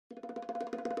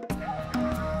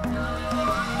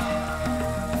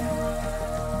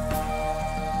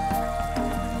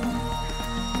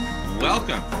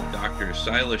welcome Dr.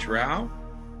 Silas Rao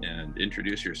and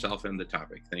introduce yourself and the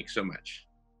topic. Thanks so much.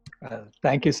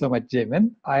 Thank you so much,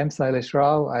 Jamin. I am Silas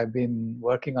Rao. I've been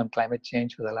working on climate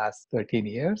change for the last 13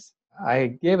 years.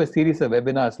 I gave a series of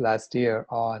webinars last year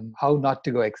on how not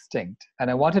to go extinct, and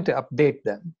I wanted to update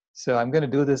them. So I'm going to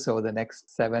do this over the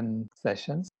next 7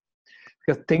 sessions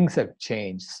because things have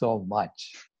changed so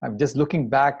much. I'm just looking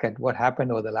back at what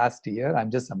happened over the last year. I'm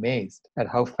just amazed at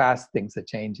how fast things are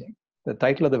changing. The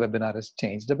title of the webinar has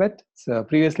changed a bit. So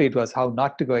previously it was How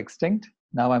Not to Go Extinct.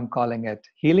 Now I'm calling it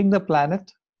Healing the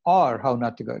Planet or How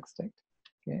Not to Go Extinct.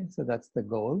 Okay, so that's the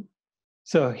goal.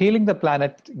 So healing the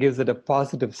planet gives it a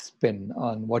positive spin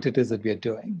on what it is that we are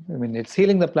doing. I mean, it's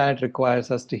healing the planet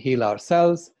requires us to heal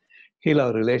ourselves, heal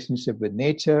our relationship with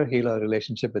nature, heal our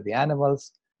relationship with the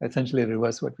animals, essentially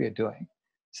reverse what we are doing.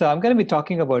 So I'm going to be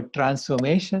talking about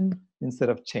transformation instead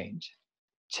of change.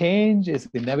 Change is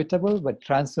inevitable, but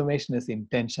transformation is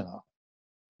intentional.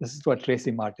 This is what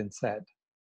Tracy Martin said.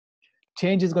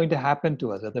 Change is going to happen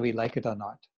to us, whether we like it or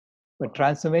not. But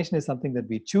transformation is something that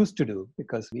we choose to do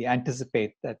because we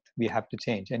anticipate that we have to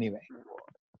change anyway.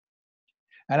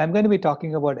 And I'm going to be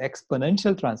talking about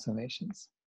exponential transformations.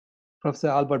 Professor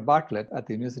Albert Bartlett at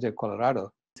the University of Colorado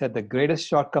said the greatest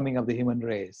shortcoming of the human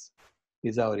race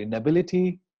is our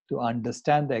inability to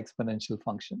understand the exponential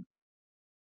function.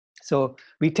 So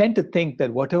we tend to think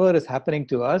that whatever is happening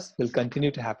to us will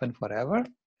continue to happen forever.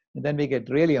 And then we get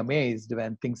really amazed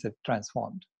when things have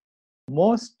transformed.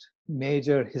 Most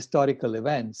major historical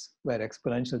events were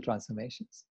exponential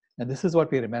transformations. And this is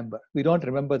what we remember. We don't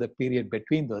remember the period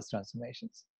between those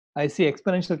transformations. I see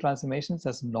exponential transformations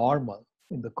as normal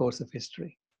in the course of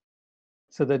history.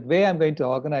 So the way I'm going to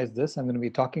organize this, I'm going to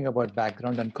be talking about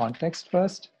background and context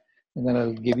first, and then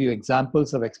I'll give you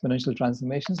examples of exponential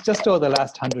transformations just over the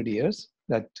last 100 years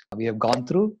that we have gone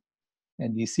through,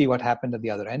 and you see what happened at the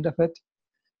other end of it.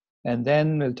 And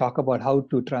then we'll talk about how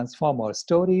to transform our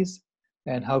stories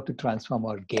and how to transform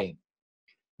our game.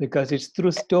 Because it's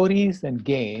through stories and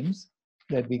games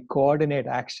that we coordinate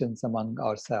actions among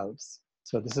ourselves.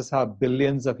 So this is how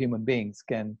billions of human beings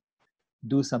can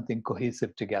do something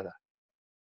cohesive together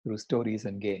through stories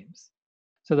and games.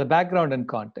 So the background and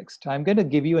context. I'm going to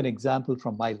give you an example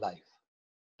from my life.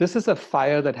 This is a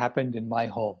fire that happened in my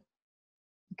home,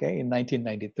 okay, in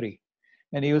 1993.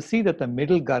 And you'll see that the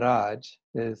middle garage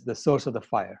is the source of the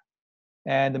fire.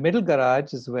 And the middle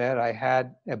garage is where I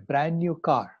had a brand new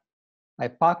car. I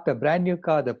parked a brand new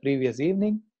car the previous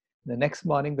evening. The next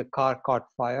morning, the car caught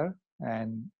fire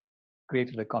and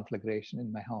created a conflagration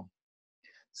in my home.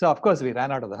 So of course, we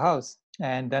ran out of the house.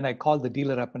 And then I called the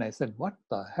dealer up and I said, what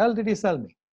the hell did he sell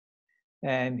me?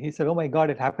 And he said, oh my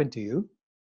God, it happened to you.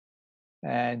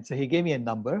 And so he gave me a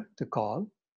number to call,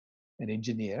 an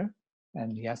engineer.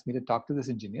 And he asked me to talk to this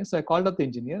engineer. So I called up the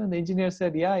engineer and the engineer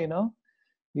said, yeah,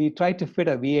 we tried to fit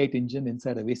a V8 engine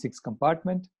inside a V6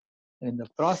 compartment. And in the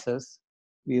process,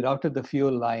 we routed the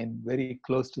fuel line very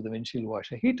close to the windshield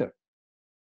washer heater.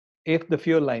 If the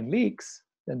fuel line leaks,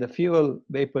 then the fuel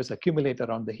vapors accumulate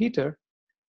around the heater.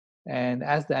 And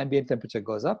as the ambient temperature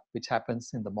goes up, which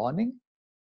happens in the morning,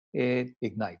 it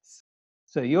ignites.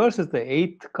 So yours is the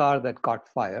 8th car that caught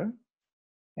fire.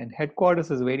 And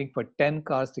headquarters is waiting for 10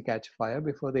 cars to catch fire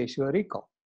before they issue a recall.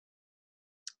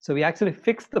 So we actually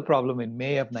fixed the problem in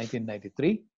May of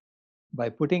 1993 by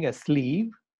putting a sleeve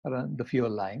around the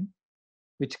fuel line,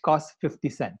 which costs 50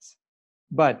 cents.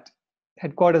 But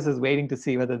headquarters is waiting to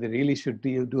see whether they really should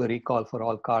do a recall for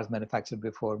all cars manufactured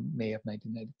before May of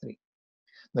 1993.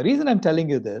 The reason I'm telling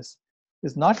you this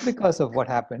is not because of what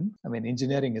happened. I mean,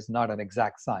 engineering is not an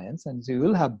exact science, and so you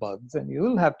will have bugs, and you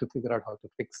will have to figure out how to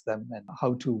fix them and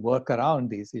how to work around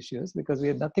these issues because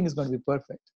nothing is going to be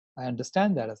perfect. I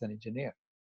understand that as an engineer.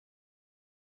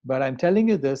 But I'm telling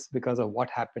you this because of what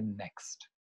happened next.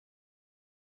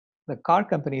 The car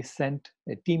company sent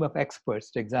a team of experts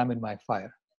to examine my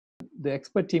fire. The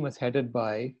expert team was headed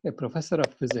by a professor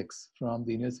of physics from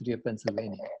the University of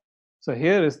Pennsylvania. So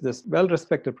here is this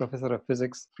well-respected professor of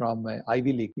physics from an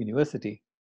Ivy League university.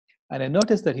 And I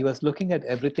noticed that he was looking at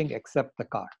everything except the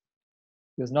car.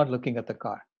 He was not looking at the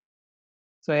car.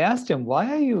 So I asked him,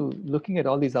 why are you looking at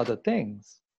all these other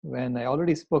things when I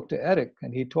already spoke to Eric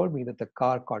and he told me that the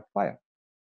car caught fire?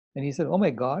 And he said, oh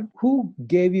my God, who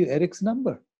gave you Eric's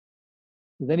number?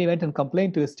 Then he went and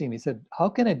complained to his team. He said, how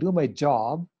can I do my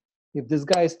job if this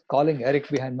guy is calling Eric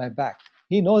behind my back?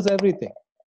 He knows everything.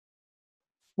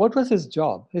 What was his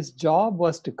job? His job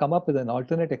was to come up with an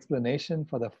alternate explanation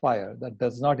for the fire that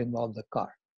does not involve the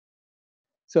car.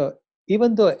 So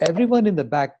even though everyone in the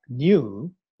back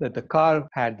knew that the car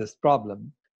had this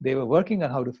problem, they were working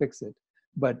on how to fix it.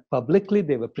 But publicly,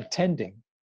 they were pretending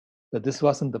that this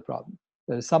wasn't the problem.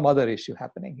 There is some other issue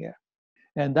happening here.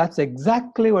 And that's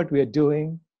exactly what we are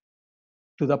doing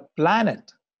to the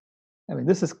planet. I mean,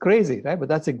 this is crazy, right? But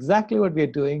that's exactly what we are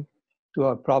doing to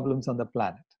our problems on the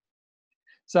planet.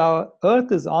 So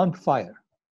Earth is on fire.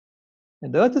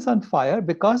 And the Earth is on fire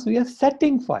because we are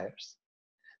setting fires.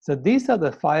 So these are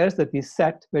the fires that we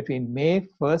set between May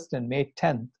 1st and May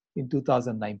 10th in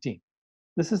 2019.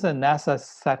 This is a NASA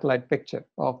satellite picture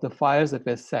of the fires that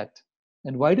were set.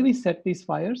 And why do we set these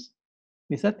fires?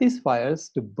 We set these fires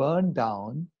to burn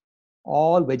down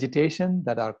all vegetation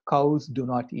that our cows do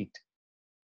not eat.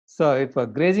 So if our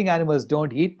grazing animals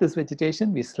don't eat this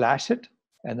vegetation, we slash it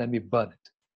and then we burn it.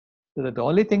 So that the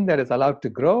only thing that is allowed to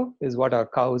grow is what our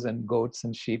cows and goats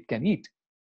and sheep can eat.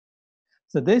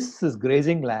 So this is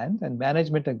grazing land and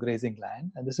management of grazing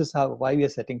land, and this is why we are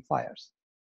setting fires.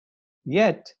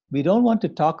 Yet, we don't want to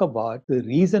talk about the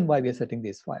reason why we are setting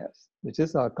these fires, which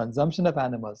is our consumption of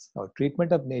animals, our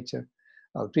treatment of nature,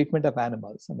 our treatment of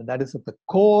animals. I mean, that is at the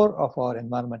core of our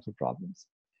environmental problems.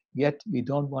 Yet, we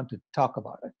don't want to talk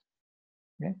about it.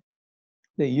 Okay?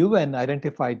 The UN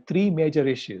identified 3 major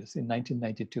issues in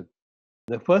 1992.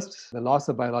 The first, the loss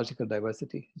of biological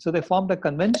diversity. So they formed a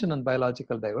convention on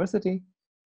biological diversity,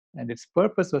 and its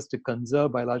purpose was to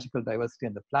conserve biological diversity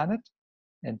on the planet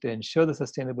and to ensure the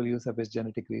sustainable use of its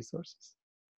genetic resources.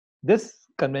 This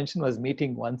convention was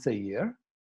meeting once a year,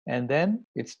 and then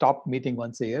it stopped meeting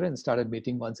once a year and started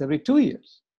meeting once every 2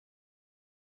 years.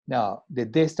 Now,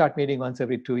 did they start meeting once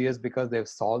every 2 years because they've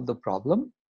solved the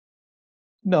problem?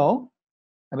 No.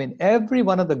 I mean, every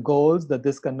one of the goals that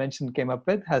this convention came up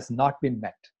with has not been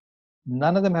met.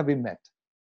 None of them have been met.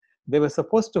 They were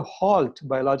supposed to halt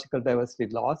biological diversity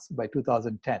loss by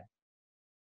 2010.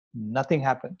 Nothing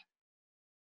happened.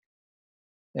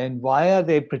 And why are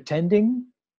they pretending?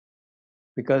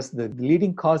 Because the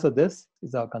leading cause of this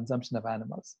is our consumption of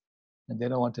animals, and they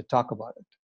don't want to talk about it.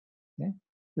 Okay?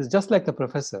 It's just like the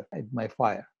professor at my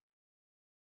fire.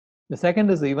 The second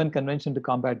is the UN Convention to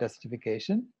Combat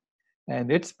Desertification, and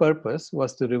its purpose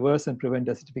was to reverse and prevent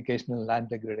desertification and land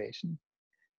degradation.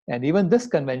 And even this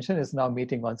convention is now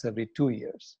meeting once every 2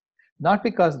 years. Not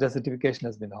because desertification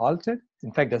has been halted.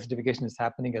 In fact, desertification is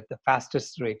happening at the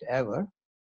fastest rate ever.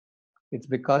 It's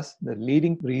because the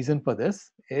leading reason for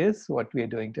this is what we are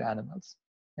doing to animals,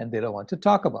 and they don't want to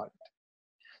talk about it.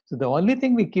 So the only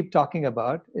thing we keep talking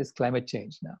about is climate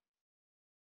change now.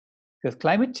 Because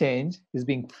climate change is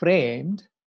being framed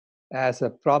as a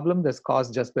problem that's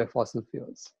caused just by fossil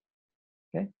fuels.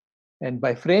 Okay? And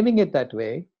by framing it that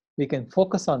way, we can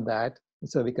focus on that.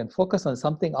 So we can focus on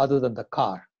something other than the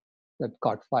car that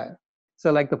caught fire.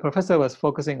 So like the professor was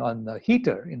focusing on the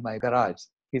heater in my garage.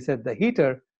 He said the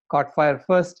heater caught fire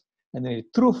first, and then he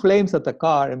threw flames at the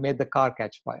car and made the car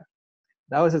catch fire.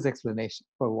 That was his explanation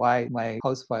for why my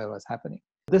house fire was happening.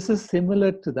 This is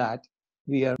similar to that.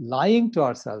 We are lying to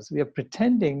ourselves. We are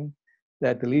pretending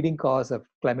that the leading cause of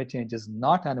climate change is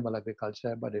not animal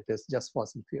agriculture, but it is just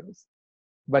fossil fuels.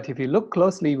 But if you look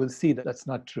closely, you will see that that's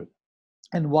not true.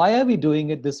 And why are we doing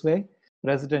it this way?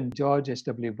 President George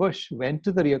H.W. Bush went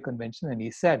to the Rio Convention and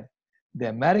he said, the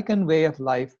American way of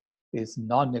life is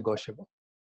non-negotiable.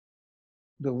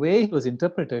 The way it was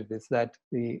interpreted is that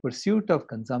the pursuit of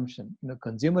consumption,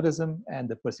 consumerism and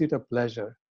the pursuit of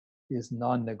pleasure is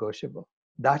non-negotiable.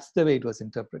 That's the way it was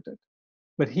interpreted.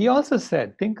 But he also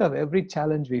said, think of every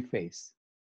challenge we face.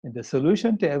 And the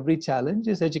solution to every challenge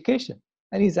is education.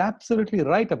 And he's absolutely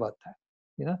right about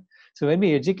that. So when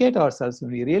we educate ourselves,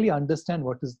 when we really understand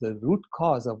what is the root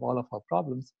cause of all of our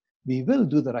problems, we will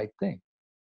do the right thing.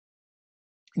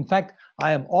 In fact,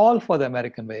 I am all for the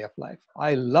American way of life.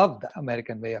 I love the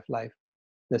American way of life.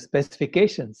 The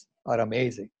specifications are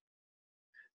amazing.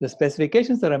 The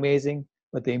specifications are amazing,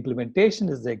 but the implementation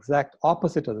is the exact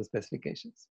opposite of the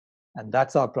specifications. And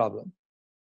that's our problem.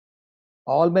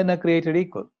 All men are created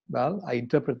equal. Well, I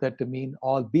interpret that to mean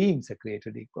all beings are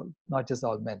created equal, not just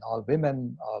all men, all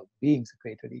women, all beings are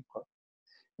created equal.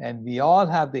 And we all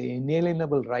have the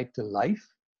inalienable right to life,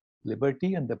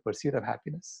 liberty, and the pursuit of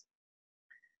happiness.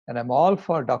 And I'm all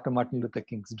for Dr. Martin Luther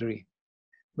King's dream.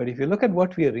 But if you look at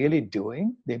what we are really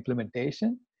doing, the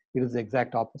implementation, it is the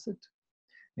exact opposite.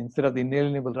 Instead of the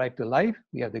inalienable right to life,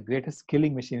 we have the greatest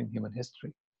killing machine in human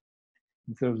history.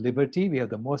 Instead of liberty, we have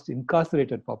the most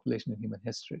incarcerated population in human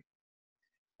history.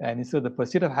 And instead of the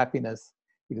pursuit of happiness,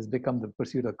 it has become the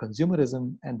pursuit of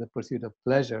consumerism and the pursuit of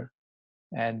pleasure.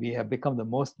 And we have become the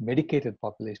most medicated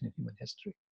population in human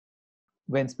history.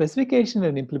 When specification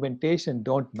and implementation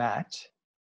don't match,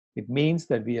 it means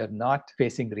that we are not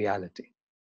facing reality,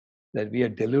 that we are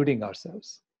deluding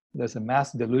ourselves. There's a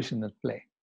mass delusion at play.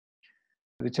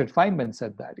 Richard Feynman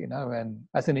said that, and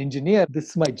as an engineer, this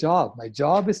is my job. My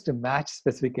job is to match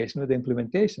specification with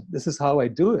implementation. This is how I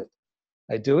do it.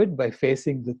 I do it by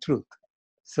facing the truth.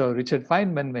 So Richard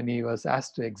Feynman, when he was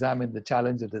asked to examine the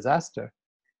challenge of disaster,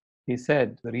 he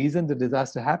said the reason the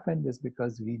disaster happened is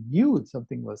because we knew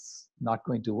something was not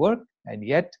going to work, and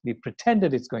yet we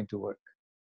pretended it's going to work.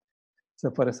 So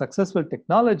for a successful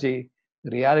technology,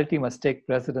 reality must take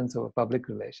precedence over public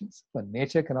relations. But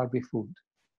nature cannot be fooled,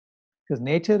 because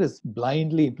nature is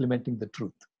blindly implementing the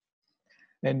truth.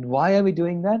 And why are we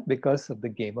doing that? Because of the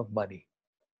game of money.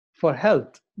 For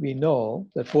health, we know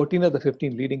that 14 of the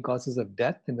 15 leading causes of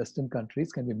death in Western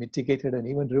countries can be mitigated and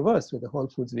even reversed with a whole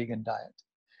foods vegan diet.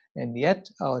 And yet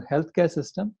our healthcare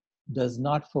system does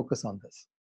not focus on this.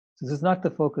 So this is not the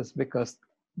focus because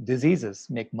diseases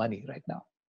make money right now.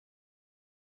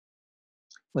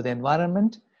 For the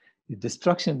environment, the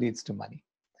destruction leads to money.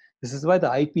 This is why the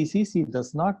IPCC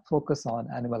does not focus on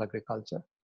animal agriculture.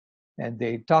 And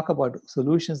they talk about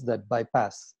solutions that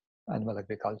bypass animal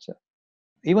agriculture,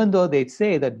 even though they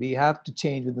say that we have to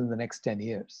change within the next 10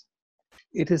 years.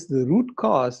 It is the root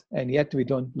cause, and yet we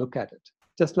don't look at it.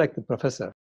 Just like the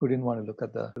professor who didn't want to look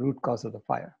at the root cause of the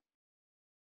fire.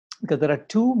 Because there are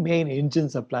two main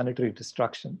engines of planetary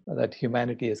destruction that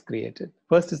humanity has created.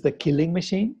 First is the killing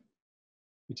machine,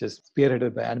 which is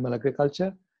spearheaded by animal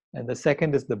agriculture. And the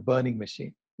second is the burning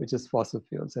machine, which is fossil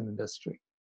fuels and industry.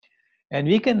 And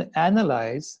we can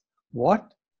analyze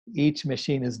what each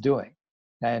machine is doing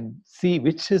and see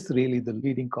which is really the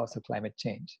leading cause of climate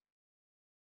change.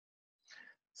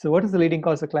 So what is the leading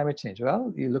cause of climate change?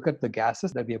 Well, you look at the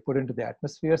gases that we have put into the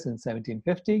atmosphere since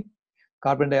 1750.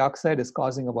 Carbon dioxide is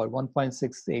causing about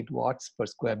 1.68 watts per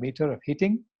square meter of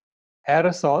heating.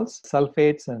 Aerosols,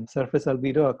 sulfates, and surface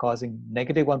albedo are causing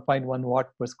negative 1.1 watt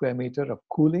per square meter of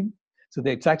cooling. So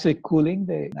it's actually cooling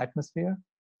the atmosphere.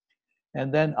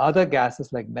 And then other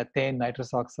gases like methane,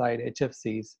 nitrous oxide,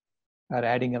 HFCs are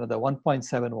adding another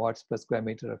 1.7 watts per square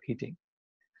meter of heating.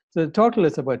 So the total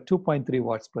is about 2.3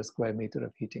 watts per square meter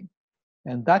of heating.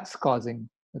 And that's causing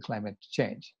the climate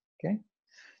change. Okay?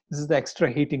 This is the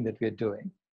extra heating that we're doing.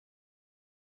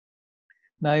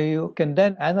 Now you can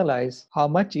then analyze how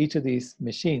much each of these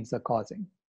machines are causing.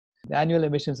 The annual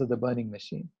emissions of the burning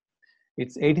machine.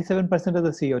 It's 87% of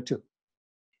the CO2.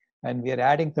 And we are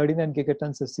adding 39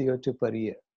 gigatons of CO2 per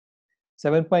year.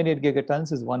 7.8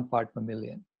 gigatons is 1 part per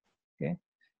million. Okay?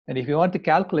 And if you want to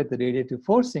calculate the radiative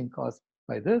forcing caused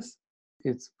by this,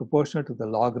 it's proportional to the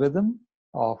logarithm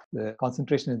of the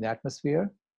concentration in the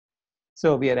atmosphere.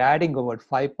 So we are adding about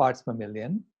 5 parts per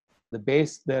million. The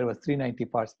base there was 390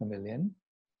 parts per million.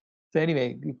 So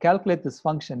anyway, you calculate this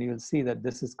function, you will see that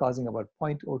this is causing about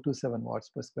 0.027 watts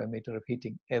per square meter of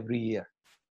heating every year.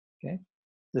 Okay?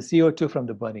 The CO2 from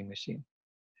the burning machine.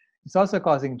 It's also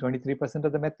causing 23%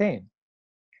 of the methane.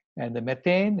 And the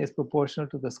methane is proportional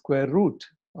to the square root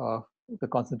of the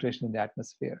concentration in the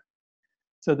atmosphere.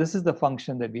 So this is the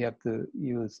function that we have to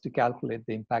use to calculate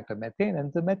the impact of methane.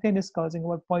 And the methane is causing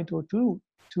about 0.022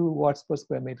 watts per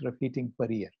square meter of heating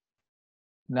per year.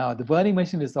 Now, the burning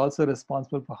machine is also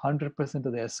responsible for 100%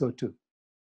 of the SO2,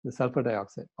 the sulfur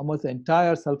dioxide. Almost the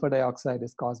entire sulfur dioxide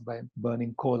is caused by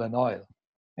burning coal and oil.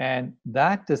 And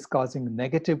that is causing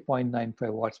negative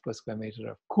 0.95 watts per square meter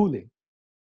of cooling.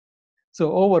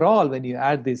 So overall, when you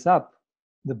add this up,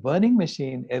 the burning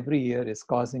machine every year is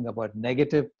causing about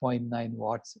negative 0.9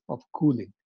 watts of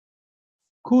cooling.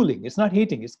 Cooling, it's not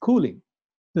heating, it's cooling.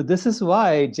 So this is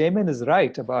why Jamin is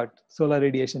right about solar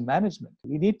radiation management.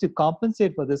 We need to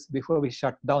compensate for this before we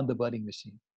shut down the burning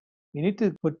machine. We need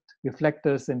to put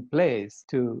reflectors in place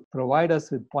to provide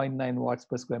us with 0.9 watts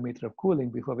per square meter of cooling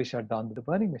before we shut down the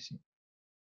burning machine.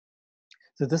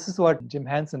 So this is what Jim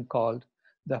Hansen called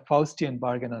the Faustian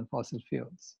bargain on fossil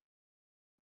fuels.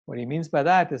 What he means by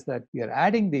that is that we are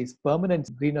adding these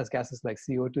permanent greenhouse gases like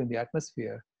CO2 in the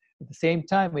atmosphere. At the same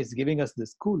time, it's giving us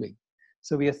this cooling.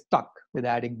 So we are stuck with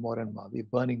adding more and more. We're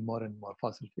burning more and more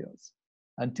fossil fuels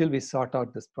until we sort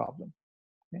out this problem.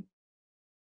 Okay?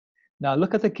 Now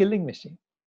look at the killing machine.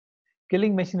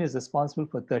 Killing machine is responsible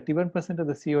for 31% of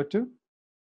the CO2,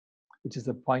 which is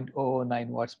a 0.009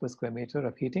 watts per square meter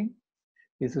of heating.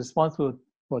 It's responsible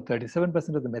for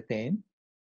 37% of the methane,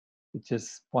 which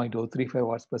is 0.035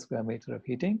 watts per square meter of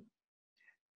heating.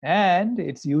 And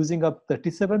it's using up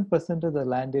 37% of the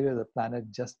land area of the planet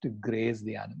just to graze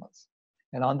the animals.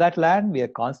 And on that land, we are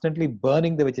constantly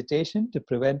burning the vegetation to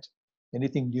prevent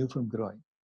anything new from growing.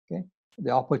 Okay? The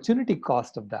opportunity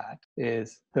cost of that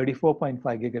is 34.5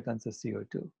 gigatons of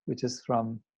CO2, which is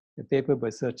from a paper by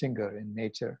Searchinger in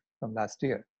Nature from last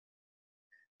year.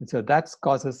 And so that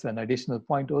causes an additional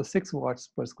 0.06 watts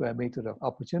per square meter of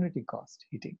opportunity cost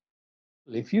heating.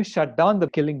 If you shut down the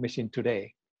killing machine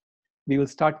today, we will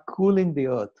start cooling the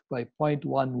earth by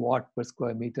 0.1 watt per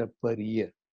square meter per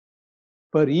year.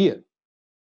 Per year.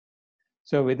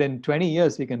 So within 20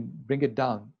 years, we can bring it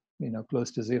down,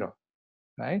 close to zero,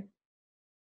 right?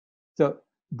 So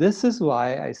this is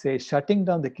why I say shutting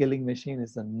down the killing machine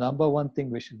is the number one thing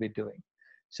we should be doing.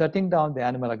 Shutting down the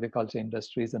animal agriculture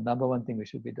industry is the number one thing we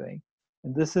should be doing.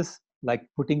 And this is like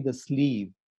putting the sleeve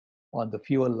on the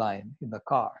fuel line in the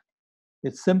car.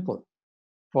 It's simple.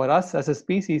 For us as a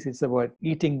species, it's about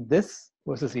eating this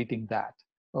versus eating that,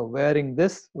 or wearing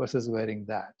this versus wearing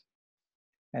that.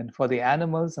 And for the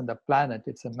animals and the planet,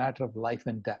 it's a matter of life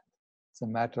and death. It's a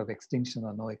matter of extinction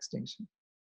or no extinction.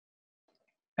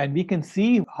 And we can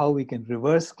see how we can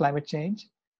reverse climate change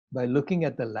by looking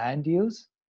at the land use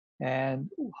and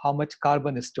how much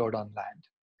carbon is stored on land.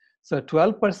 So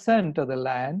 12% of the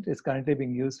land is currently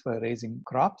being used for raising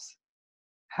crops.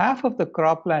 Half of the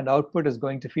cropland output is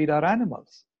going to feed our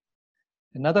animals.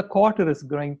 Another quarter is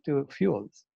going to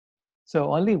fuels.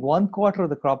 So only 1/4 of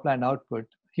the cropland output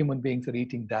human beings are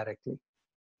eating directly.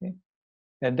 Okay?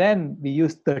 And then we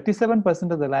use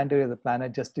 37% of the land area of the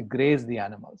planet just to graze the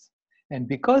animals. And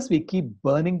because we keep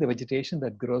burning the vegetation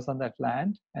that grows on that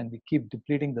land and we keep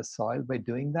depleting the soil by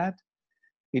doing that,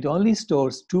 it only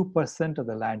stores 2% of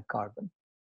the land carbon.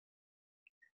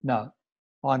 Now,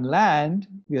 on land,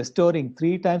 we are storing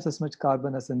 3 times as much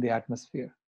carbon as in the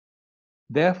atmosphere.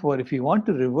 Therefore, if you want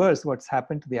to reverse what's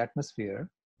happened to the atmosphere,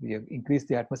 we have increased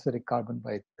the atmospheric carbon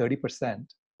by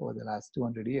 30% over the last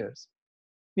 200 years.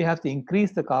 We have to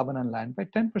increase the carbon on land by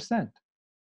 10%.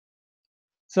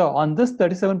 So on this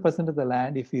 37% of the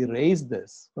land, if we raise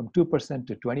this from 2%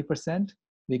 to 20%,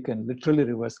 we can literally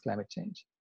reverse climate change.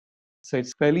 So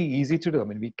it's fairly easy to do. I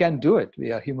mean, we can do it.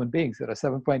 We are human beings. There are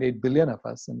 7.8 billion of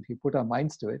us. And if we put our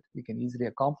minds to it, we can easily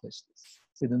accomplish this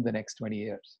within the next 20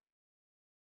 years.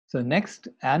 So next,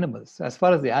 animals. As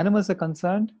far as the animals are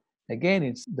concerned, again,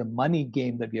 it's the money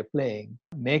game that we are playing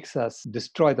makes us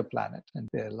destroy the planet and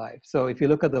their life. So if you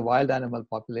look at the wild animal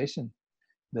population,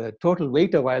 the total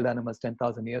weight of wild animals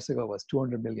 10,000 years ago was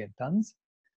 200 million tons.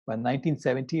 By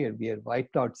 1970, we had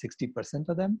wiped out 60%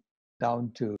 of them,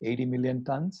 down to 80 million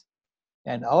tons.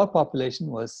 And our population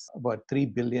was about 3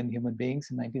 billion human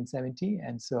beings in 1970.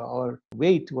 And so our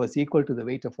weight was equal to the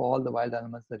weight of all the wild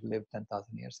animals that lived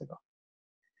 10,000 years ago.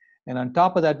 And on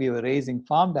top of that, we were raising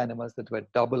farmed animals that were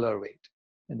double our weight.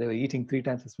 And they were eating 3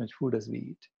 times as much food as we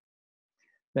eat.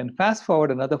 Then fast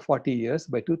forward another 40 years,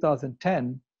 by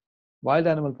 2010, wild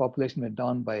animal population went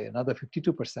down by another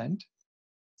 52%.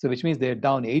 So which means they're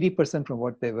down 80% from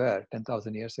what they were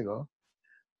 10,000 years ago.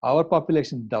 Our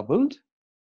population doubled.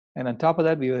 And on top of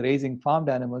that, we were raising farmed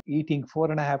animals, eating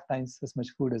 4.5 times as much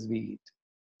food as we eat.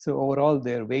 So overall,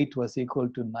 their weight was equal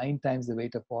to 9 times the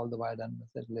weight of all the wild animals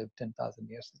that lived 10,000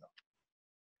 years ago.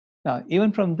 Now,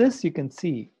 even from this, you can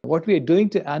see what we are doing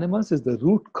to animals is the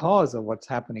root cause of what's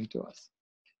happening to us.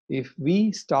 If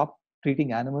we stop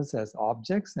treating animals as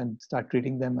objects and start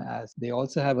treating them as they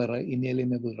also have an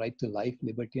inalienable right to life,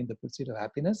 liberty, and the pursuit of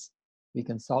happiness, we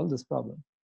can solve this problem.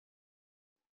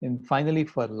 And finally,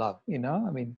 for love,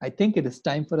 I think it is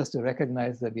time for us to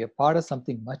recognize that we are part of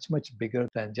something much, much bigger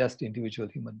than just individual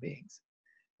human beings.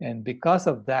 And because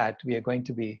of that, we are going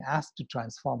to be asked to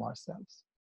transform ourselves.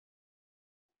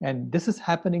 And this is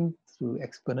happening through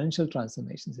exponential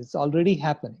transformations. It's already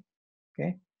happening,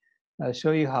 okay? I'll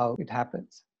show you how it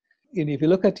happens. And if you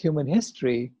look at human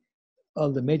history,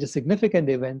 all the major significant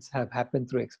events have happened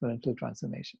through exponential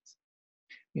transformations.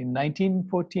 In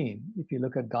 1914, if you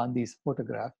look at Gandhi's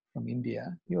photograph from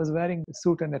India, he was wearing a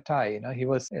suit and a tie. He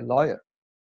was a lawyer.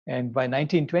 And by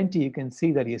 1920, you can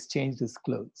see that he has changed his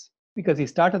clothes because he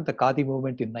started the Khadi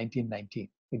movement in 1919,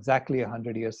 exactly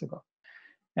 100 years ago.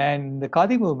 And the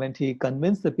Khadi movement, he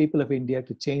convinced the people of India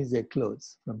to change their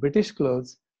clothes from British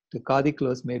clothes to Khadi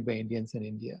clothes made by Indians in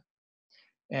India.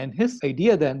 And his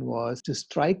idea then was to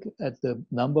strike at the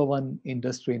number one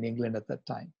industry in England at that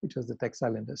time, which was the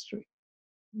textile industry.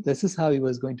 This is how he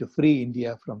was going to free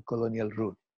India from colonial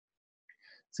rule.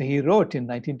 So he wrote in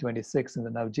 1926 in the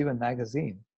Navjivan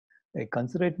magazine, I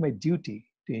consider it my duty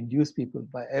to induce people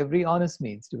by every honest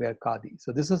means to wear khadi.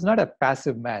 So this was not a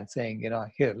passive man saying,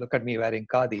 here, look at me wearing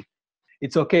khadi.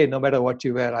 It's okay, no matter what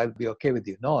you wear, I'll be okay with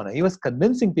you. No, he was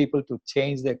convincing people to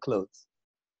change their clothes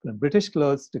from British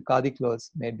clothes to khadi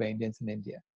clothes made by Indians in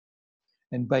India.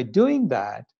 And by doing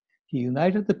that, he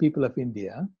united the people of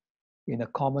India in a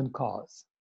common cause.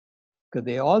 Because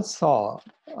they all saw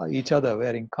each other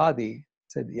wearing khadi,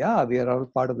 said, yeah, we are all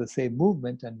part of the same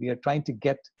movement and we are trying to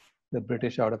get the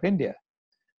British out of India.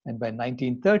 And by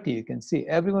 1930, you can see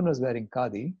everyone was wearing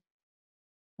khadi.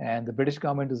 And the British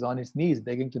government is on its knees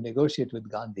begging to negotiate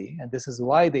with Gandhi. And this is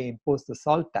why they imposed the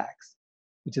salt tax,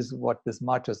 which is what this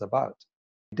march was about.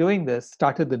 Doing this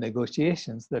started the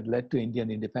negotiations that led to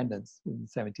Indian independence in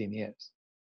 17 years.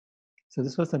 So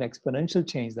this was an exponential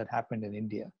change that happened in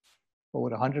India. Over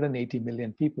 180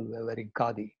 million people were wearing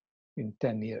khadi in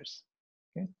 10 years.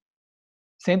 Okay?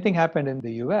 Same thing happened in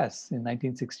the US in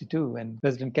 1962 when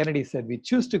President Kennedy said, we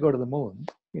choose to go to the moon,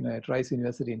 at Rice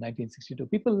University in 1962.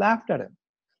 People laughed at him.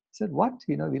 Said, what?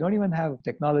 We don't even have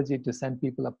technology to send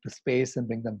people up to space and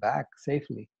bring them back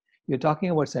safely. You're talking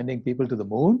about sending people to the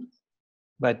moon?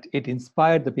 But it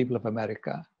inspired the people of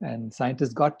America. And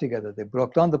scientists got together. They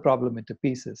broke down the problem into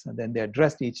pieces. And then they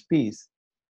addressed each piece,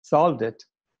 solved it,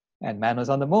 and man was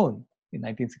on the moon in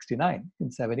 1969,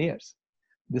 in 7 years.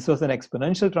 This was an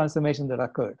exponential transformation that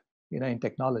occurred, in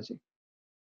technology.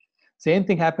 Same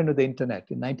thing happened with the internet.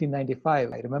 In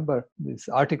 1995, I remember this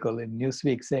article in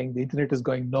Newsweek saying the internet is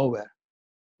going nowhere.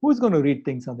 Who's going to read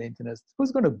things on the internet?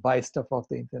 Who's going to buy stuff off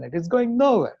the internet? It's going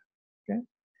nowhere. Okay?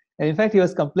 And in fact, he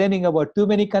was complaining about too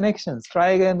many connections. Try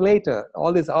again later.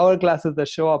 All these hourglasses that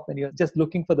show up and you're just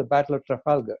looking for the Battle of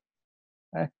Trafalgar.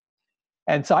 Right?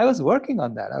 And so I was working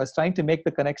on that. I was trying to make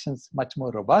the connections much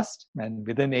more robust. And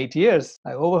within 8 years,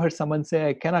 I overheard someone say,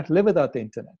 I cannot live without the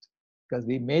internet, because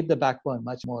we made the backbone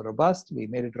much more robust. We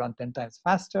made it run 10 times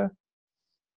faster.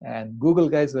 And Google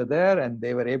guys were there and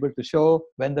they were able to show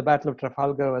when the Battle of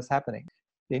Trafalgar was happening.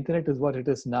 The internet is what it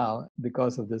is now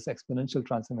because of this exponential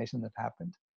transformation that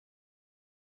happened.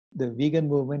 The vegan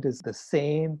movement is the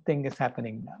same thing is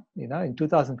happening now. In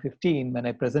 2015, when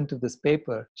I presented this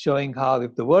paper showing how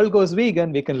if the world goes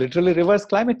vegan, we can literally reverse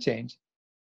climate change,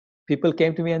 people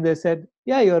came to me and they said,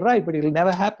 yeah, you're right, but it'll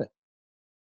never happen.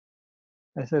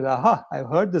 I said, aha, I've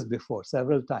heard this before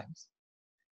several times.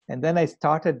 And then I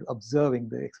started observing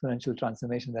the exponential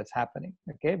transformation that's happening,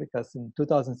 okay? Because in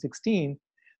 2016,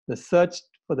 the search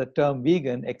for the term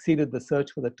vegan exceeded the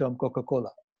search for the term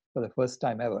Coca-Cola for the first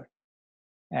time ever.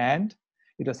 And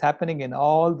it was happening in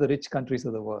all the rich countries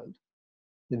of the world.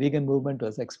 The vegan movement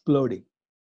was exploding.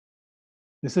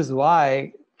 This is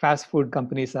why fast food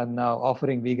companies are now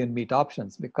offering vegan meat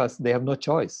options, because they have no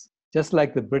choice. Just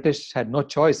like the British had no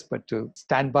choice but to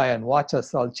stand by and watch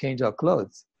us all change our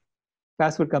clothes,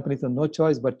 fast food companies have no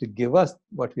choice but to give us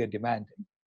what we are demanding,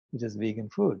 which is vegan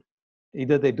food.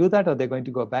 Either they do that or they're going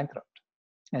to go bankrupt.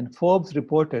 And Forbes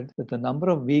reported that the number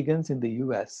of vegans in the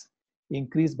US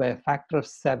increased by a factor of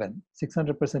 7,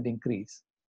 600% increase,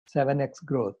 7x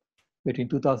growth between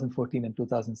 2014 and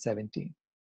 2017.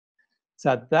 So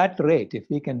at that rate, if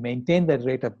we can maintain that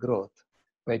rate of growth,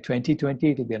 by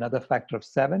 2020, it will be another factor of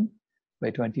 7. By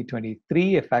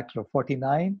 2023, a factor of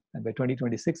 49. And by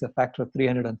 2026, a factor of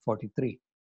 343.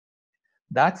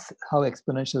 That's how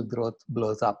exponential growth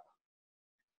blows up.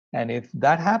 And if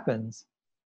that happens,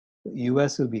 the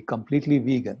US will be completely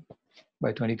vegan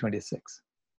by 2026.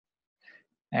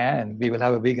 And we will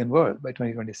have a vegan world by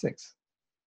 2026.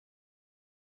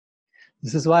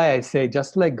 This is why I say,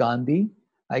 just like Gandhi,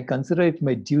 I consider it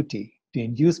my duty to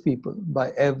induce people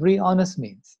by every honest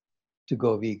means to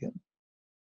go vegan.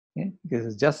 Okay? Because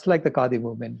it's just like the Khadi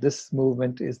movement. This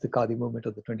movement is the Khadi movement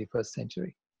of the 21st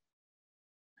century.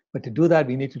 But to do that,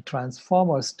 we need to transform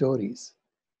our stories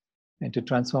and to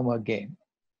transform our game.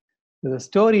 So the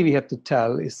story we have to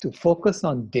tell is to focus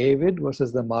on David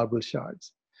versus the marble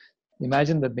shards.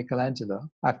 Imagine that Michelangelo,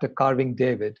 after carving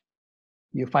David,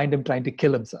 you find him trying to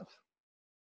kill himself.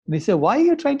 And you say, why are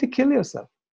you trying to kill yourself?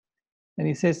 And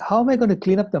he says, how am I going to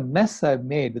clean up the mess I've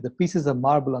made with the pieces of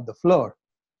marble on the floor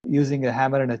using a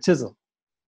hammer and a chisel?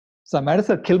 So I might as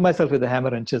well kill myself with a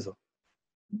hammer and chisel.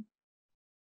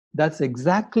 That's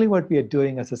exactly what we are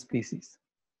doing as a species.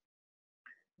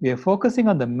 We are focusing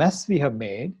on the mess we have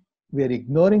made. We are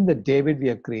ignoring the David we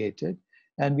have created.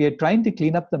 And we are trying to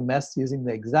clean up the mess using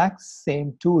the exact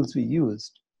same tools we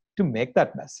used to make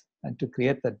that mess and to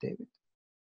create that David.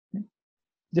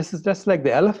 Just like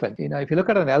the elephant. If you look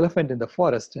at an elephant in the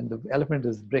forest and the elephant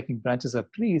is breaking branches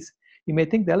of trees, you may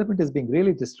think the elephant is being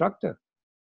really destructive.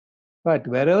 But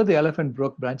wherever the elephant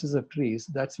broke branches of trees,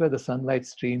 that's where the sunlight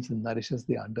streams and nourishes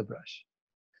the underbrush.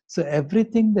 So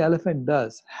everything the elephant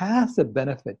does has a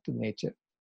benefit to nature.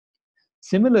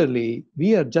 Similarly,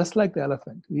 we are just like the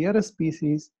elephant. We are a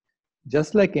species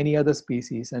just like any other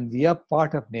species, and we are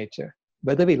part of nature,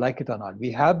 whether we like it or not.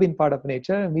 We have been part of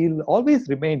nature, and we'll always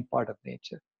remain part of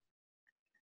nature.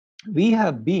 We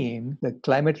have been the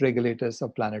climate regulators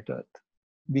of planet Earth.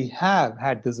 We have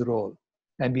had this role,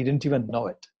 and we didn't even know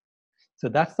it. So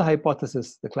that's the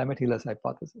hypothesis, the climate healers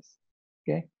hypothesis.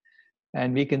 Okay?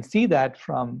 And we can see that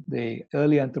from the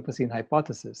early Anthropocene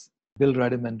hypothesis Bill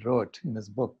Rudiman wrote in his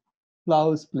book,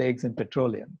 Plows, Plagues, and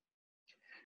Petroleum.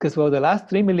 Because for the last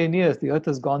 3 million years, the Earth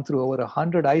has gone through over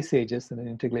 100 ice ages in an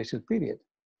interglacial period.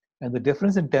 And the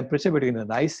difference in temperature between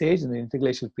an ice age and the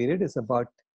interglacial period is about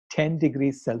 10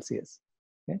 degrees Celsius.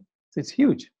 Okay? So it's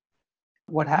huge.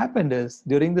 What happened is,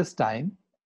 during this time,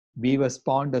 we were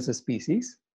spawned as a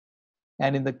species.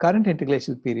 And in the current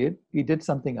interglacial period, we did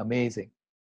something amazing.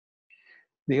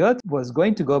 The Earth was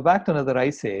going to go back to another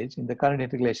ice age in the current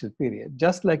interglacial period,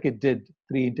 just like it did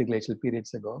 3 interglacial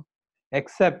periods ago,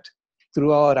 except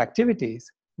through our activities,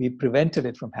 we prevented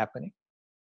it from happening.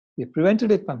 We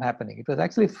prevented it from happening. It was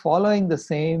actually following the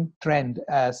same trend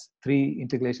as 3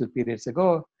 interglacial periods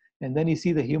ago. And then you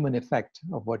see the human effect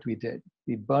of what we did.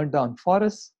 We burned down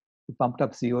forests, we pumped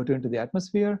up CO2 into the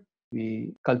atmosphere,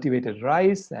 we cultivated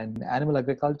rice and animal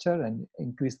agriculture and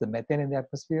increased the methane in the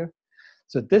atmosphere.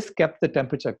 So this kept the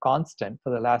temperature constant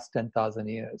for the last 10,000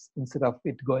 years instead of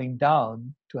it going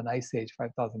down to an ice age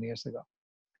 5,000 years ago.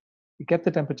 We kept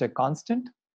the temperature constant.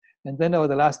 And then over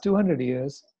the last 200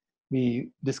 years, we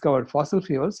discovered fossil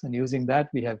fuels. And using that,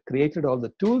 we have created all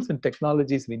the tools and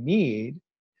technologies we need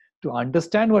to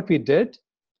understand what we did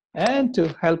and to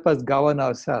help us govern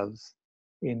ourselves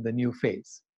in the new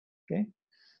phase. Okay?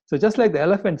 So just like the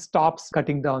elephant stops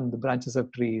cutting down the branches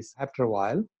of trees after a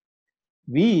while,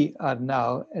 we are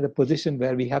now at a position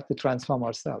where we have to transform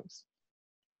ourselves.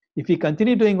 If we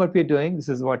continue doing what we're doing, this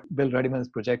is what Bill Rudiman is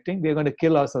projecting, we're going to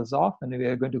kill ourselves off and we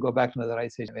are going to go back to another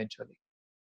ice age eventually.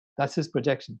 That's his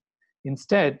projection.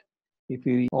 Instead, if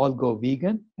we all go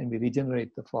vegan and we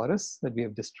regenerate the forests that we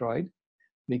have destroyed,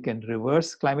 we can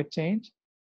reverse climate change,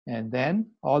 and then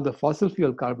all the fossil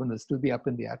fuel carbon will still be up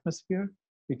in the atmosphere,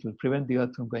 which will prevent the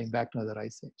Earth from going back to another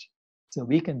ice age. So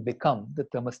we can become the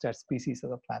thermostat species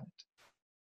of the planet.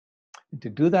 And to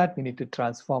do that, we need to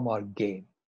transform our game.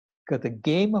 Because the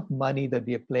game of money that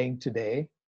we are playing today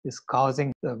is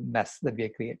causing the mess that we are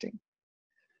creating.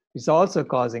 It's also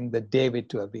causing the David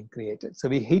to have been created. So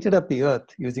we heated up the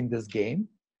Earth using this game,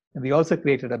 and we also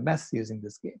created a mess using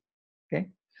this game. Okay?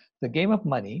 The game of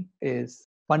money is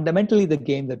fundamentally the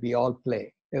game that we all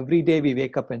play. Every day we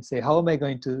wake up and say, how am I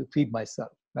going to feed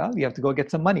myself? Well, you have to go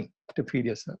get some money to feed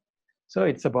yourself. So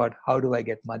it's about, how do I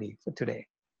get money for today,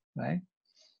 right?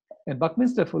 And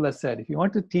Buckminster Fuller said, if you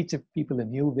want to teach people a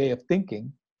new way of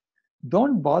thinking,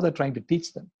 don't bother trying to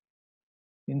teach them.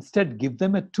 Instead, give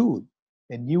them a tool,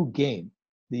 a new game,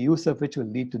 the use of which will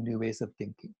lead to new ways of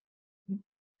thinking.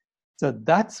 So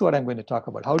that's what I'm going to talk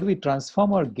about. How do we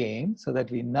transform our game so that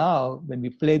we now, when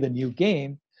we play the new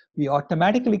game, we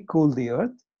automatically cool the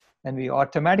Earth and we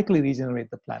automatically regenerate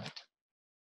the planet.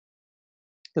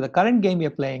 So the current game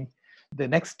you're playing, the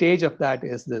next stage of that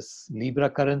is this Libra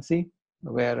currency,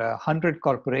 where 100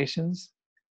 corporations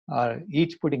are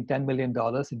each putting $10 million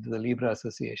into the Libra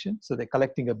Association. So they're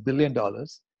collecting $1 billion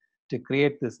to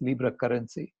create this Libra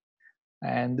currency.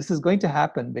 And this is going to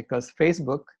happen because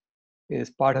Facebook is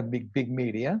part of big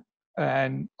media.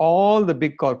 And all the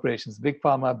big corporations, big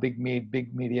pharma, big meat,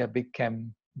 big media, big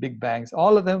chem, big banks,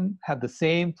 all of them have the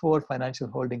same 4 financial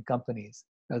holding companies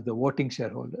as the voting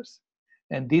shareholders.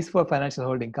 And these 4 financial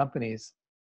holding companies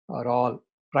are all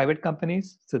private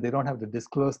companies, so they don't have to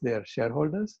disclose their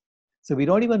shareholders. So we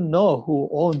don't even know who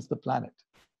owns the planet.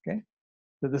 Okay,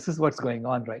 so this is what's going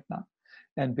on right now.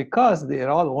 And because they are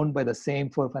all owned by the same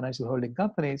 4 financial holding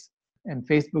companies, and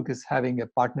Facebook is having a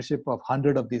partnership of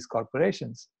 100 of these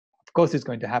corporations, of course it's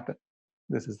going to happen.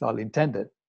 This is all intended.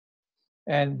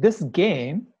 And this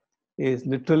game is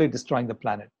literally destroying the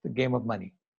planet, the game of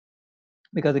money.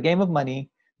 Because the game of money,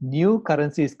 new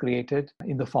currency is created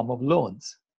in the form of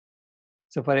loans.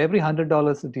 So for every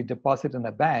 $100 that you deposit in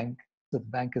a bank, the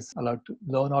bank is allowed to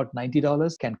loan out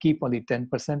 $90, can keep only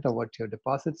 10% of what your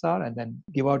deposits are, and then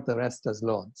give out the rest as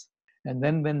loans. And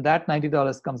then when that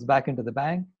 $90 comes back into the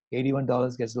bank,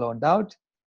 $81 gets loaned out.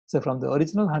 So from the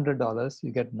original $100,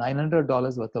 you get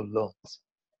 $900 worth of loans.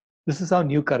 This is how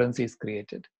new currency is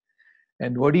created.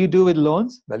 And what do you do with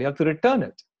loans? Well, you have to return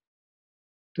it.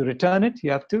 To return it,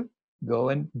 you have to go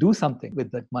and do something with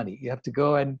that money. You have to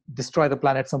go and destroy the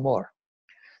planet some more.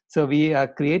 So we are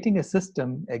creating a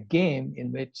system, a game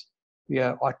in which we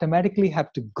automatically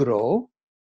have to grow,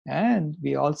 and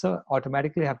we also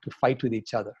automatically have to fight with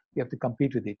each other. We have to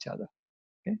compete with each other.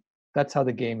 Okay? That's how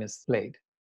the game is played.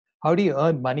 How do you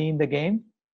earn money in the game?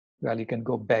 Well, you can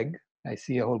go beg. I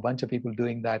see a whole bunch of people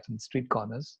doing that in street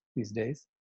corners these days.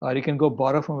 Or you can go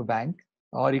borrow from a bank,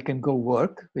 or you can go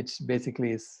work, which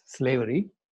basically is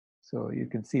slavery. So you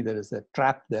can see there is a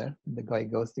trap there. The guy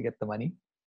goes to get the money.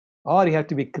 Or you have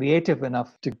to be creative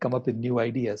enough to come up with new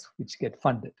ideas which get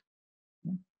funded.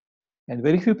 And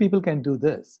very few people can do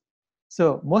this.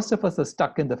 So most of us are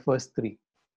stuck in the first three.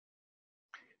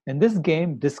 And this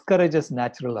game discourages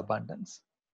natural abundance.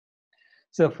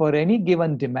 So for any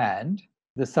given demand,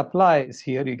 the supply is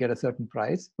here, you get a certain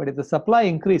price. But if the supply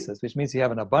increases, which means you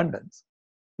have an abundance,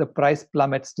 the price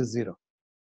plummets to zero.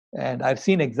 And I've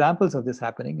seen examples of this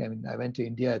happening. I mean, I went to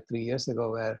India 3 years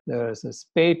ago where there was a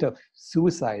spate of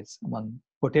suicides among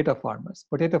potato farmers.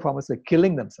 Potato farmers were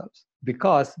killing themselves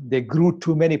because they grew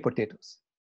too many potatoes.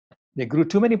 They grew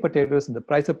too many potatoes and the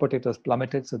price of potatoes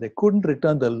plummeted, so they couldn't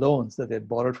return the loans that they had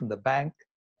borrowed from the bank.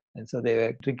 And so they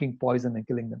were drinking poison and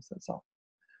killing themselves off.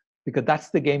 Because that's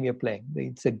the game you're playing.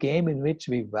 It's a game in which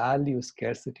we value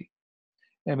scarcity.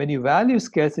 And when you value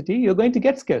scarcity, you're going to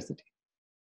get scarcity.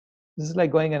 This is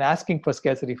like going and asking for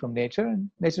scarcity from nature, and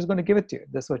nature is going to give it to you.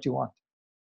 That's what you want.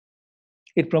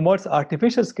 It promotes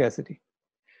artificial scarcity.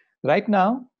 Right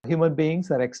now, human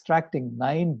beings are extracting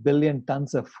 9 billion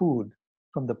tons of food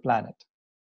from the planet.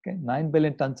 Okay? 9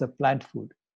 billion tons of plant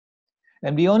food.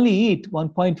 And we only eat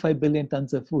 1.5 billion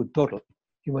tons of food total,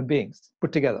 human beings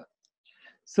put together.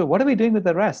 So what are we doing with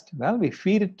the rest? Well, we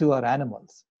feed it to our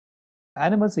animals.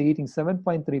 Animals are eating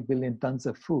 7.3 billion tons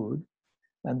of food,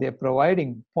 and they're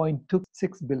providing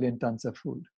 0.26 billion tons of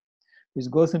food, which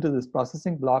goes into this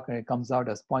processing block, and it comes out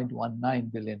as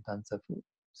 0.19 billion tons of food.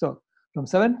 So from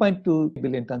 7.2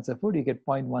 billion tons of food, you get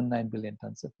 0.19 billion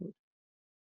tons of food.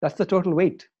 That's the total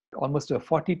weight, almost a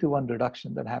 40-to-1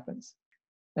 reduction that happens.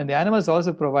 And the animals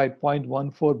also provide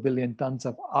 0.14 billion tons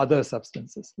of other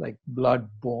substances like blood,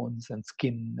 bones, and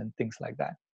skin, and things like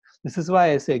that. This is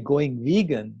why I say going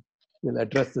vegan will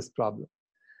address this problem.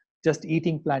 Just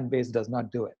eating plant-based does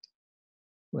not do it.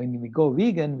 When we go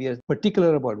vegan, we are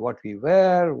particular about what we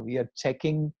wear. We are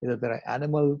checking whether there are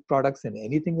animal products in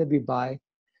anything that we buy.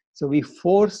 So we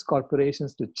force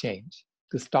corporations to change,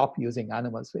 to stop using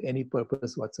animals for any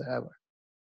purpose whatsoever.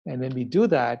 And when we do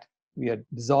that, we are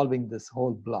dissolving this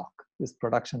whole block, this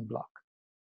production block.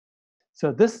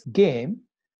 So this game,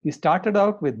 we started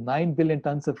out with 9 billion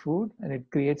tons of food, and it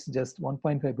creates just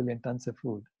 1.5 billion tons of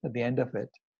food at the end of it.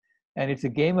 And it's a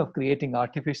game of creating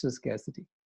artificial scarcity,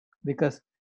 because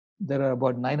there are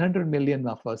about 900 million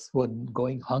of us who are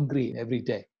going hungry every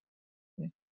day,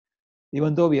 okay?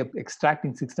 Even though we are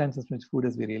extracting 6 times as much food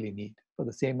as we really need for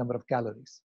the same number of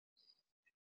calories.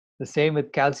 The same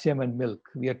with calcium and milk.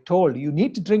 We are told you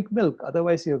need to drink milk,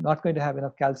 otherwise you're not going to have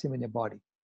enough calcium in your body.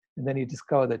 And then you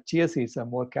discover that chia seeds are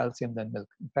more calcium than milk.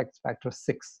 In fact, it's factor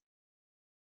 6.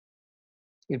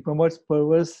 It promotes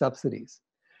perverse subsidies.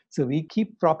 So we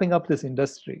keep propping up this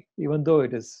industry, even though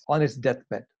it is on its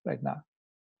deathbed right now.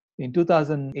 In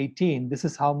 2018, this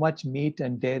is how much meat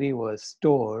and dairy was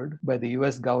stored by the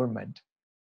US government.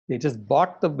 They just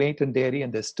bought the meat and dairy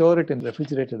and they store it in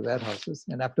refrigerated warehouses.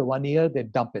 And after 1 year, they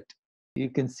dump it. You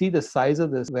can see the size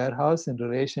of this warehouse in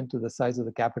relation to the size of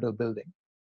the Capitol building.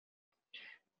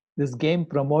 This game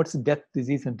promotes death,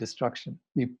 disease, and destruction.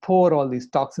 We pour all these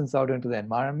toxins out into the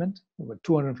environment, over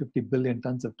 250 billion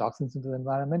tons of toxins into the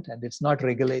environment, and it's not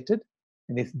regulated.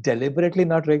 And it's deliberately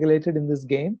not regulated in this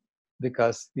game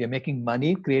because we are making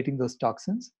money creating those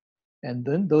toxins. And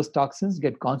then those toxins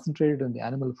get concentrated on the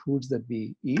animal foods that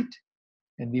we eat.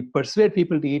 And we persuade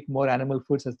people to eat more animal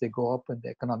foods as they go up in the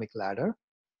economic ladder.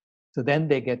 So then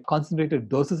they get concentrated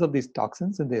doses of these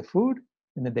toxins in their food,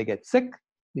 and then they get sick.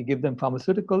 We give them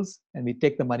pharmaceuticals, and we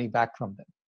take the money back from them.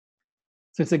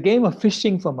 So it's a game of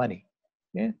fishing for money.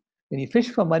 Yeah? When you fish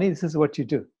for money, this is what you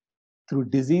do. Through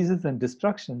diseases and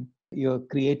destruction, you're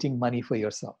creating money for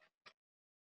yourself.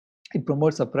 It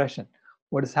promotes oppression.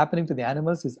 What is happening to the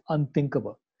animals is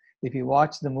unthinkable. If you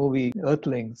watch the movie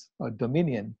Earthlings or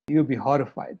Dominion, you'll be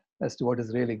horrified as to what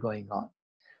is really going on.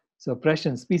 So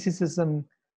oppression, speciesism,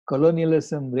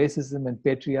 colonialism, racism, and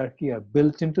patriarchy are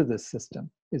built into this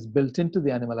system. It's built into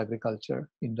the animal agriculture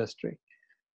industry.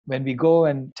 When we go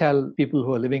and tell people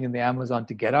who are living in the Amazon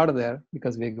to get out of there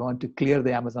because we want to clear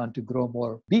the Amazon to grow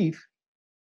more beef,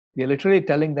 we are literally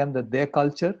telling them that their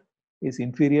culture is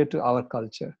inferior to our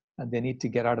culture and they need to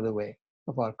get out of the way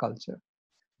of our culture.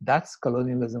 That's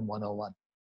colonialism 101.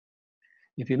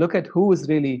 If you look at who is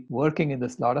really working in the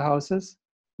slaughterhouses,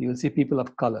 you will see people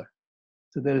of color.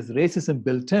 So there is racism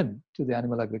built in to the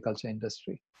animal agriculture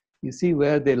industry. You see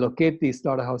where they locate these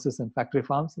slaughterhouses and factory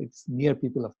farms, it's near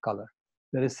people of color.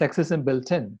 There is sexism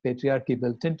built in, patriarchy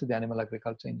built into the animal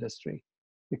agriculture industry,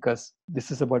 because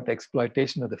this is about the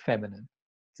exploitation of the feminine.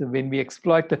 So when we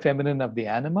exploit the feminine of the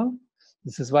animal,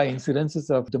 this is why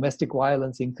incidences of domestic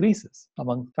violence increases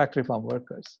among factory farm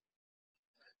workers.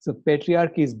 So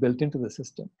patriarchy is built into the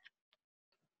system.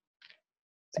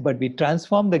 But we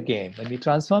transform the game. When we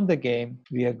transform the game,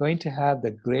 we are going to have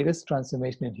the greatest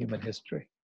transformation in human history.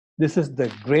 This is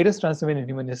the greatest transformation in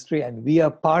human history, and we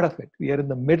are part of it. We are in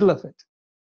the middle of it,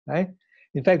 right?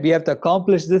 In fact, we have to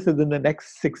accomplish this within the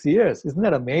next 6 years. Isn't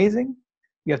that amazing?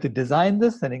 We have to design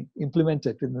this and implement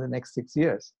it within the next 6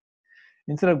 years.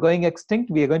 Instead of going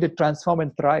extinct, we are going to transform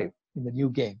and thrive in the new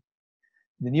game.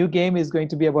 The new game is going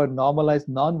to be about normalized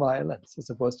non-violence as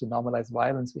opposed to normalized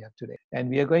violence we have today. And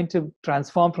we are going to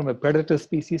transform from a predator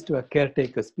species to a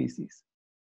caretaker species.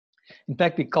 In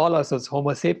fact, we call ourselves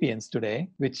Homo sapiens today,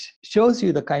 which shows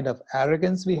you the kind of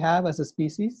arrogance we have as a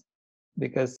species,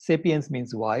 because sapiens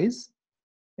means wise,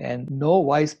 and no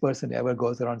wise person ever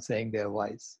goes around saying they're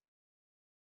wise.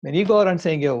 When you go around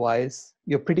saying you're wise,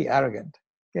 you're pretty arrogant.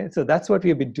 Okay? So that's what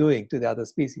we've been doing to the other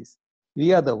species.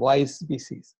 We are the wise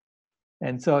species.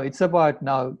 And so it's about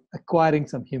now acquiring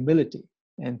some humility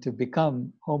and to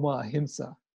become Homo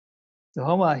ahimsa. So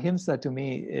Homo ahimsa to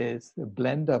me is a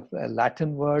blend of a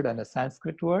Latin word and a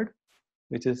Sanskrit word,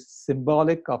 which is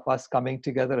symbolic of us coming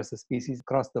together as a species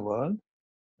across the world.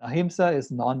 Ahimsa is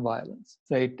non-violence.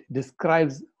 So it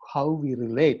describes how we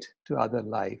relate to other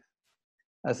life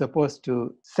as opposed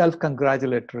to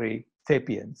self-congratulatory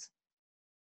sapiens.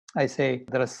 I say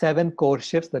there are 7 core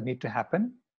shifts that need to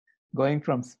happen, going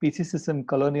from speciesism,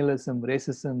 colonialism,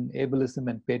 racism, ableism,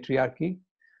 and patriarchy,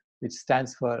 which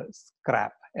stands for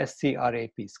SCRAP,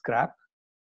 S-C-R-A-P, SCRAP,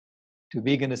 to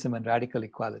veganism and radical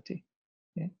equality.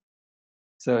 Okay?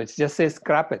 So it just says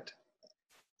scrap it.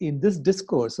 In this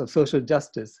discourse of social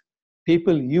justice,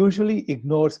 people usually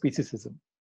ignore speciesism.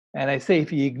 And I say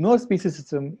if you ignore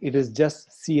speciesism, it is just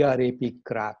CRAP,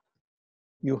 crap.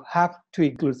 You have to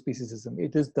include speciesism.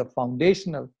 It is the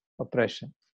foundational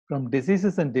oppression. From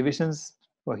diseases and divisions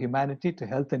for humanity to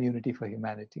health and unity for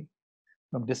humanity.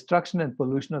 From destruction and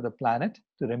pollution of the planet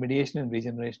to remediation and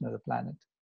regeneration of the planet.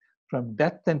 From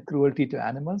death and cruelty to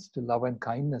animals to love and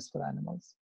kindness for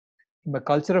animals. From a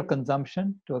culture of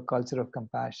consumption to a culture of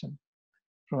compassion.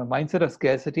 From a mindset of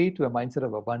scarcity to a mindset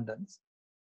of abundance.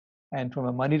 And from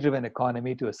a money-driven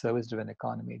economy to a service-driven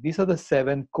economy. These are the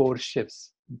 7 core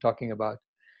shifts I'm talking about.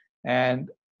 And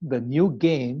the new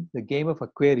game, the game of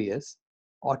Aquarius,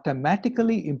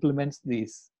 automatically implements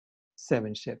these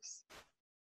 7 shifts.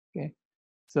 Okay?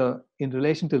 So in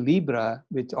relation to Libra,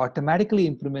 which automatically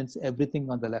implements everything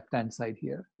on the left-hand side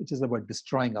here, which is about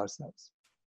destroying ourselves.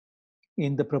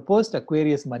 In the proposed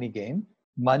Aquarius money game,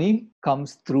 money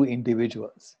comes through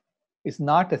individuals. It's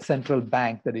not a central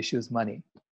bank that issues money.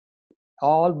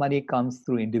 All money comes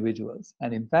through individuals.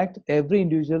 And in fact, every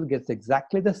individual gets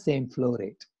exactly the same flow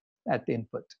rate at the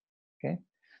input. Okay?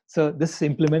 So this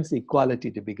implements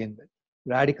equality to begin with,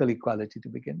 radical equality to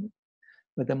begin with.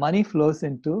 But the money flows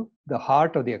into the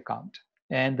heart of the account.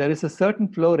 And there is a certain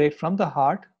flow rate from the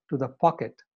heart to the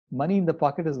pocket. Money in the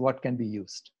pocket is what can be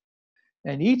used.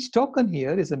 And each token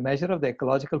here is a measure of the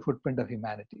ecological footprint of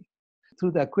humanity.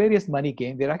 Through the Aquarius money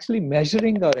game, we're actually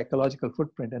measuring our ecological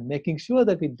footprint and making sure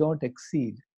that we don't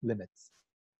exceed limits.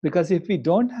 Because if we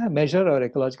don't measure our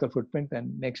ecological footprint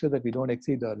and make sure that we don't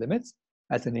exceed our limits,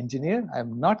 as an engineer,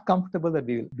 I'm not comfortable that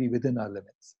we will be within our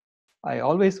limits. I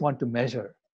always want to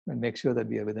measure and make sure that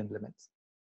we are within limits.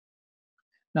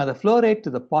 Now, the flow rate to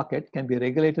the pocket can be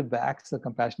regulated by acts of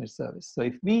compassionate service. So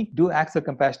if we do acts of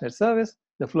compassionate service,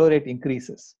 the flow rate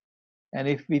increases. And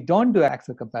if we don't do acts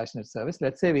of compassionate service,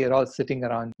 let's say we are all sitting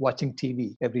around watching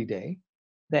TV every day,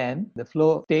 then the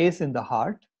flow stays in the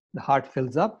heart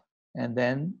fills up, and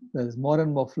then there's more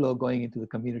and more flow going into the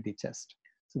community chest.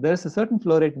 So there's a certain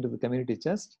flow rate into the community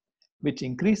chest, which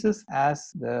increases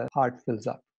as the heart fills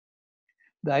up.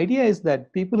 The idea is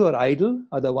that people who are idle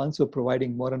are the ones who are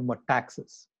providing more and more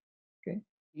taxes. Okay?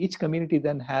 Each community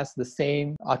then has the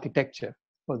same architecture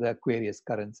for the Aquarius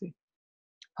currency.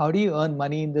 How do you earn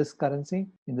money in this currency,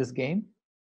 in this game?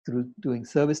 Through doing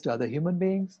service to other human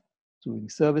beings, doing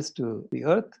service to the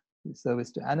earth,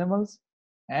 service to animals,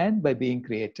 and by being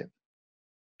creative.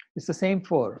 It's the same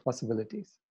 4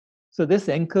 possibilities. So this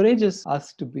encourages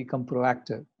us to become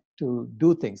proactive, to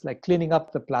do things like cleaning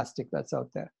up the plastic that's out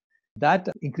there. That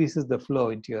increases the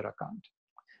flow into your account.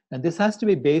 And this has to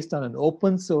be based on an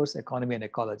open source economy and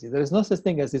ecology. There is no such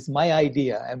thing as it's my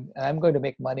idea and I'm going to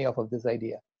make money off of this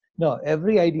idea. No,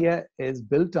 every idea is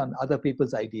built on other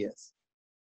people's ideas.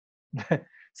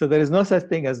 So there is no such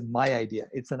thing as my idea.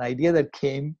 It's an idea that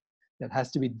came that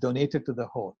has to be donated to the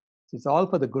whole. So it's all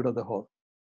for the good of the whole.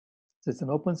 So it's an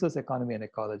open source economy and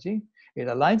ecology. It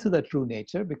aligns with our true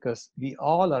nature because we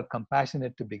all are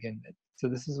compassionate to begin with. So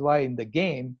this is why in the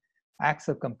game, acts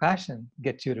of compassion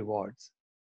get you rewards.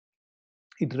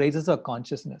 It raises our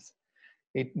consciousness.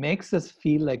 It makes us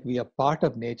feel like we are part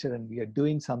of nature and we are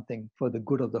doing something for the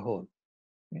good of the whole.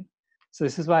 Okay? So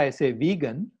this is why I say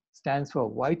vegan stands for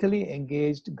vitally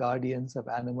engaged guardians of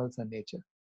animals and nature.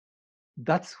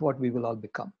 That's what we will all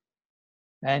become.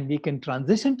 And we can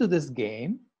transition to this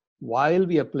game while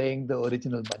we are playing the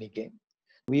original money game.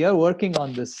 We are working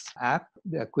on this app,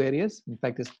 the Aquarius. In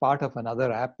fact, it's part of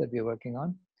another app that we're working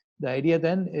on. The idea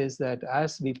then is that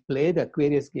as we play the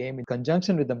Aquarius game in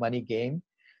conjunction with the money game,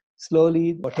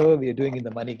 slowly whatever we are doing in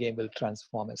the money game will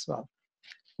transform as well.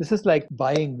 This is like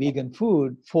buying vegan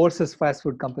food forces fast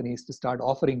food companies to start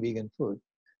offering vegan food.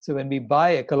 So when we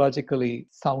buy ecologically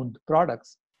sound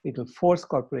products, it will force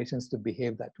corporations to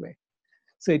behave that way.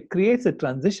 So it creates a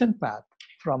transition path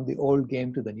from the old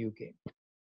game to the new game.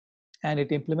 And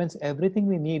it implements everything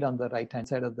we need on the right-hand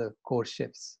side of the core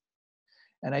shifts.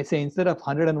 And I say instead of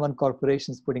 101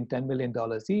 corporations putting $10 million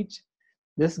each,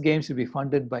 this game should be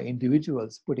funded by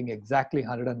individuals putting exactly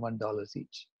 $101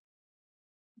 each.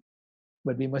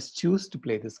 But we must choose to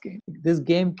play this game. This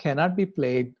game cannot be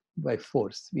played by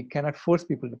force. We cannot force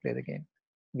people to play the game.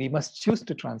 We must choose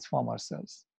to transform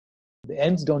ourselves. The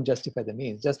ends don't justify the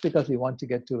means. Just because we want to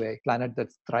get to a planet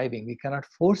that's thriving, we cannot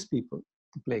force people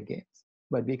to play games,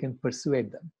 but we can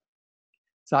persuade them.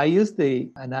 So I use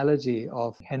the analogy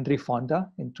of Henry Fonda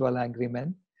in 12 Angry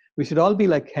Men. We should all be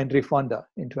like Henry Fonda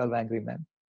in 12 Angry Men,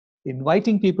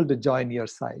 inviting people to join your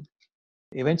side.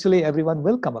 Eventually, everyone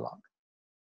will come along.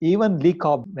 Even Lee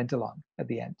Cobb went along at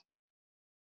the end.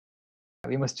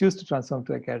 We must choose to transform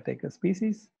to a caretaker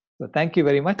species. So thank you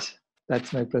very much.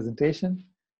 That's my presentation.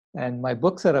 And my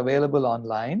books are available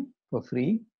online for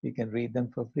free. You can read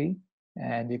them for free.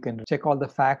 And you can check all the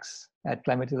facts at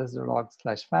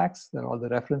climatehealers.org/facts. All the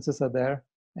references are there.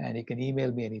 And you can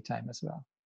email me anytime as well.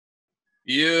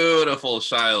 Beautiful,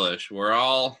 Silas. We're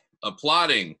all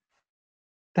applauding.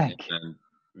 Thank you. And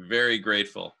very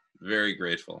grateful. Very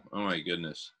grateful. Oh my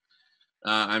goodness.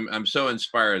 I'm so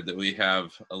inspired that we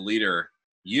have a leader,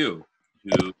 you,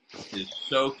 who is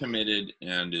so committed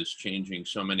and is changing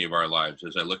so many of our lives.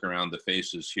 As I look around the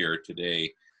faces here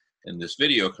today in this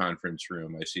video conference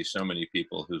room, I see so many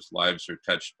people whose lives are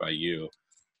touched by you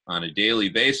on a daily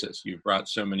basis. You've brought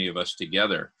so many of us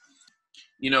together.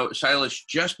 You know, Silas,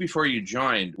 just before you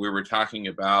joined, we were talking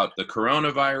about the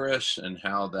coronavirus and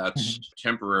how that's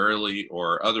temporarily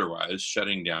or otherwise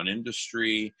shutting down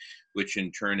industry, which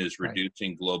in turn is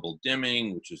reducing global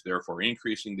dimming, which is therefore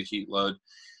increasing the heat load.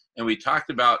 And we talked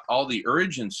about all the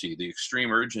urgency, the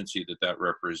extreme urgency that that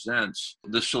represents.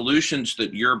 The solutions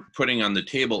that you're putting on the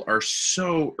table are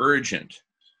so urgent.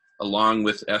 Along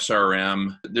with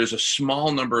SRM, there's a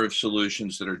small number of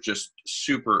solutions that are just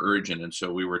super urgent. And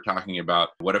so we were talking about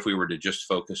what if we were to just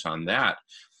focus on that?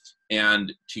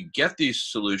 And to get these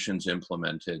solutions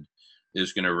implemented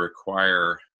is going to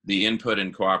require the input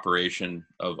and cooperation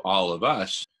of all of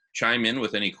us. Chime in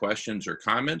with any questions or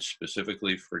comments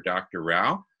specifically for Dr.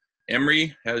 Rao.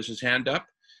 Emery has his hand up.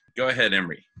 Go ahead,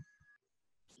 Emery.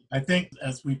 I think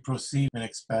as we proceed in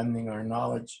expanding our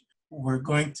knowledge, we're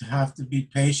going to have to be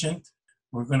patient.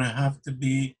 We're going to have to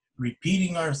be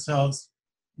repeating ourselves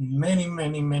many,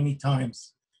 many, many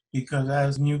times, because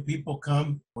as new people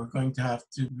come, we're going to have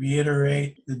to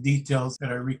reiterate the details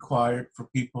that are required for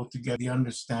people to get the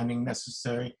understanding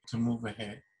necessary to move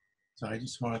ahead. So I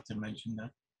just wanted to mention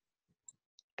that.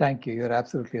 Thank you. You're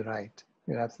absolutely right.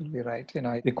 You're absolutely right. You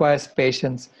know, it requires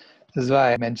patience. This is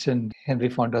why I mentioned Henry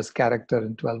Fonda's character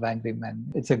in 12 Angry Men.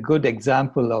 It's a good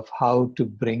example of how to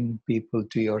bring people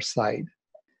to your side.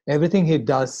 Everything he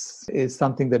does is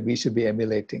something that we should be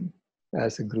emulating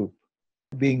as a group.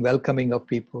 Being welcoming of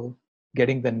people,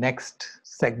 getting the next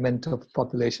segment of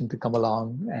population to come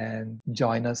along and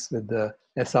join us with the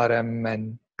SRM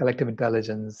and collective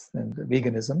intelligence and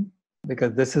veganism,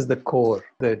 because this is the core,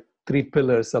 the 3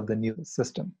 pillars of the new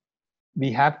system. We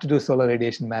have to do solar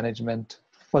radiation management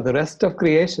for the rest of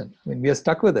creation. I mean, we are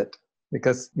stuck with it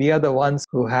because we are the ones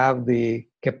who have the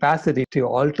capacity to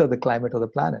alter the climate of the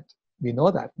planet. We know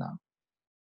that now.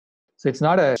 So it's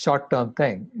not a short-term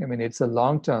thing. I mean, it's a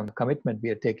long-term commitment we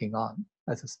are taking on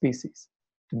as a species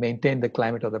to maintain the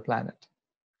climate of the planet.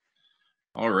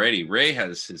 All righty. Ray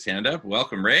has his hand up.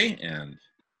 Welcome, Ray, and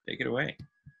take it away.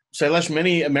 Silas,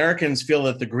 many Americans feel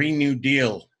that the Green New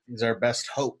Deal is our best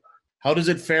hope. How does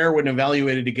it fare when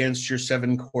evaluated against your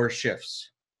 7 core shifts?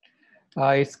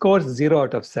 It scores 0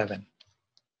 out of 7.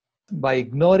 By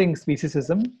ignoring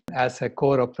speciesism as a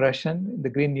core oppression, the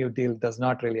Green New Deal does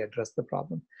not really address the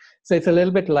problem. So it's a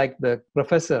little bit like the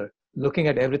professor looking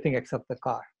at everything except the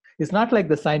car. It's not like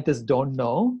the scientists don't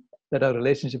know that our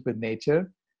relationship with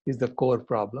nature is the core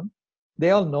problem.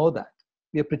 They all know that.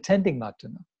 We are pretending not to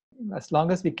know. as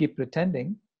long as we keep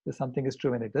pretending that something is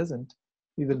true when it isn't,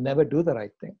 we will never do the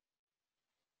right thing.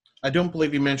 I don't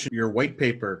believe you mentioned your white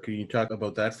paper. Can you talk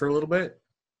about that for a little bit?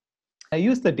 I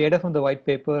used the data from the white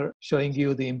paper showing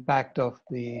you the impact of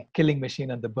the killing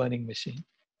machine and the burning machine.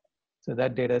 So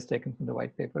that data is taken from the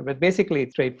white paper, but basically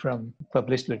it's straight from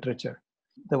published literature.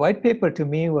 The white paper to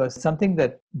me was something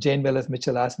that Jane Wells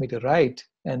Mitchell asked me to write,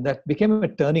 and that became a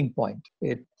turning point.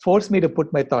 It forced me to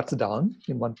put my thoughts down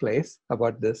in one place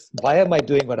about this. Why am I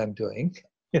doing what I'm doing?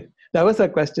 That was her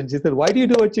question. She said, why do you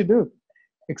do what you do?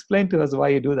 Explain to us why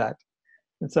you do that.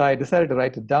 And so I decided to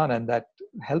write it down, and that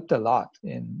helped a lot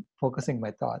in focusing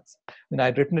my thoughts. And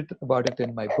I'd written about it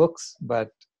in my books, but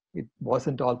it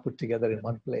wasn't all put together in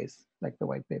one place like the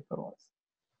white paper was.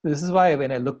 This is why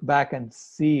when I look back and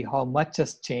see how much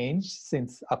has changed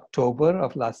since October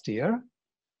of last year,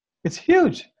 it's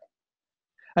huge.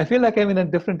 I feel like I'm in a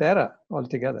different era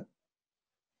altogether.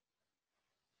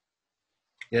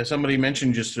 Yeah, somebody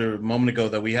mentioned just a moment ago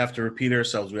that we have to repeat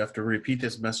ourselves. We have to repeat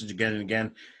this message again and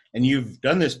again. And you've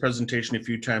done this presentation a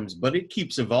few times, but it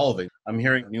keeps evolving. I'm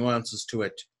hearing nuances to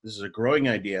it. This is a growing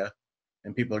idea,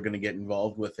 and people are going to get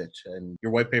involved with it. And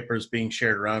your white paper is being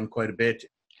shared around quite a bit.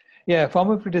 Yeah, form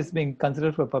of it is being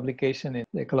considered for publication in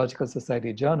the Ecological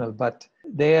Society journal, but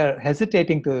they are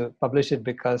hesitating to publish it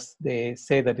because they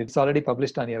say that it's already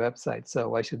published on your website, so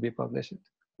why should we publish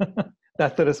it?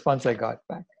 That's the response I got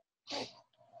back.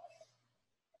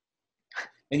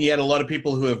 And you had a lot of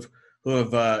people who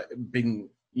have been,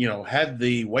 had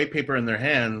the white paper in their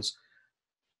hands.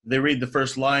 They read the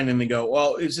first line and they go,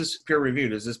 well, is this peer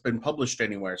reviewed? Has this been published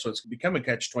anywhere? So it's become a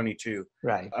catch-22.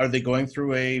 Right. Are they going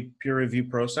through a peer review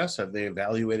process? Have they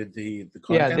evaluated the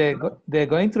content? Yeah, they're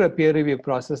going through a peer review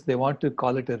process. They want to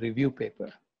call it a review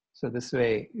paper. So this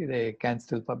way they can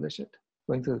still publish it,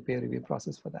 going through the peer review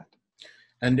process for that.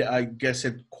 And I guess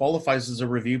it qualifies as a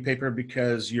review paper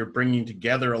because you're bringing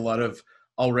together a lot of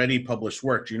already published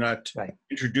work. You're not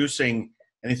introducing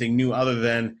anything new other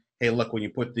than, hey, look, when you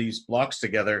put these blocks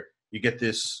together, you get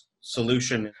this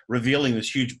solution, revealing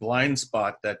this huge blind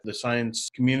spot that the science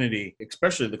community,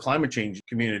 especially the climate change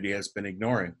community, has been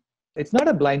ignoring. It's not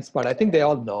a blind spot. I think they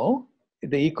all know.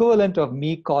 The equivalent of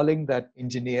me calling that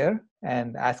engineer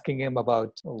and asking him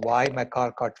about why my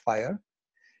car caught fire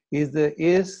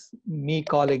is me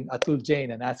calling Atul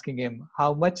Jain and asking him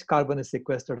how much carbon is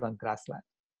sequestered on grassland.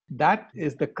 That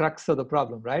is the crux of the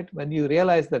problem, right? When you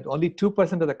realize that only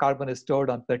 2% of the carbon is stored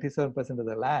on 37% of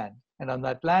the land, and on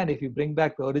that land, if you bring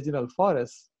back the original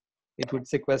forest, it would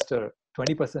sequester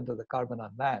 20% of the carbon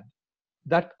on land.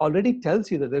 That already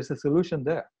tells you that there's a solution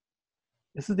there.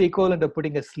 This is the equivalent of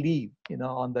putting a sleeve,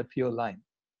 on that fuel line.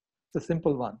 It's a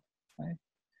simple one, right?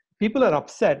 People are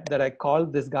upset that I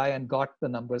called this guy and got the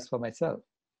numbers for myself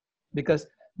because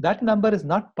that number is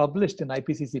not published in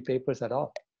IPCC papers at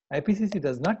all. IPCC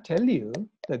does not tell you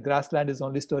that grassland is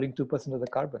only storing 2% of the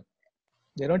carbon.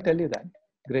 They don't tell you that.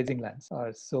 Grazing lands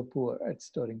are so poor at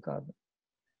storing carbon.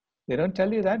 They don't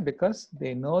tell you that because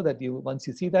they know that once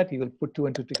you see that, you will put two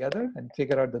and two together and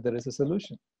figure out that there is a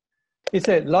solution. It's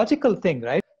a logical thing,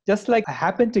 right? Just like I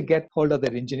happened to get hold of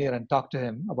that engineer and talk to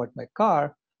him about my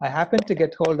car, I happened to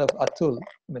get hold of Atul.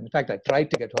 In fact, I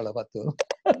tried to get hold of Atul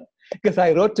because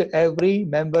I wrote to every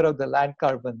member of the Land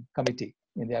Carbon Committee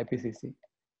in the IPCC.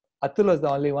 Atul was the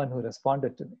only one who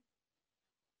responded to me.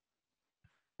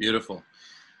 Beautiful.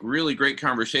 Really great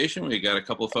conversation. We got a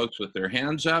couple of folks with their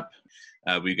hands up.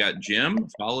 We got Jim,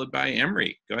 followed by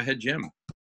Emery. Go ahead, Jim.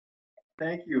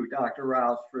 Thank you, Dr.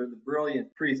 Rouse, for the brilliant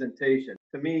presentation.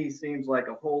 To me, seems like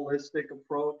a holistic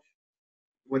approach.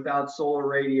 Without solar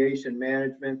radiation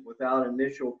management, without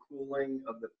initial cooling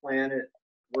of the planet,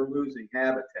 we're losing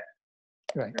habitat.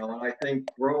 Right. And I think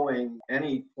growing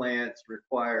any plants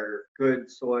require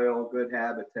good soil, good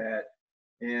habitat.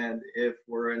 And if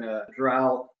we're in a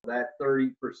drought, that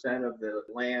 30% of the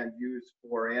land used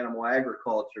for animal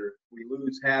agriculture, we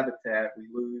lose habitat, we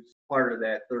lose part of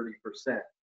that 30%.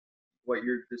 What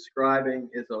you're describing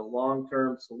is a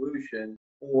long-term solution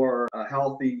for a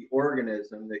healthy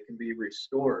organism that can be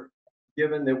restored.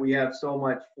 Given that we have so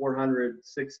much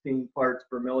 416 parts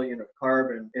per million of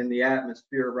carbon in the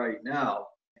atmosphere right now,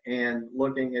 and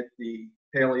looking at the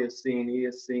Paleocene,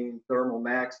 Eocene thermal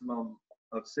maximum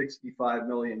of 65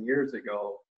 million years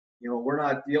ago, we're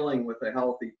not dealing with a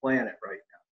healthy planet right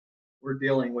now. We're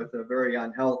dealing with a very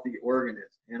unhealthy organism.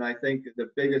 And I think the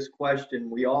biggest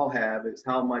question we all have is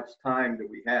how much time do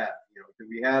we have? Do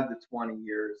we have the 20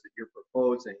 years that you're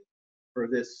proposing for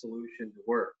this solution to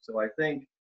work? So I think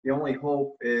the only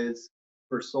hope is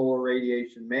for solar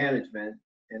radiation management,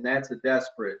 and that's a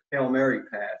desperate Hail Mary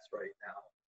pass right now.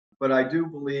 But I do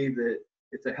believe that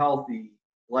it's a healthy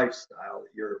lifestyle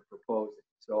that you're proposing.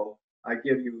 So I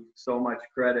give you so much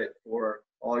credit for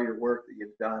all your work that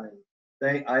you've done,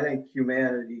 and I think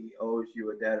humanity owes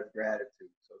you a debt of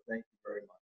gratitude. So thank you very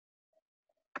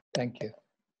much. Thank you.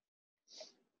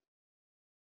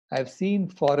 I've seen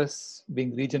forests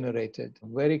being regenerated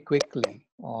very quickly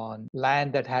on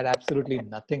land that had absolutely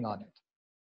nothing on it.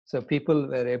 So people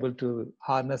were able to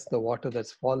harness the water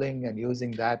that's falling and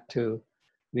using that to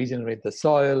regenerate the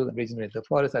soil, regenerate the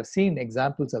forest. I've seen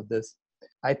examples of this.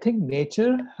 I think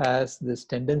nature has this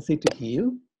tendency to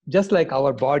heal. Just like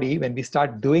our body, when we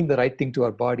start doing the right thing to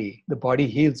our body, the body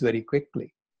heals very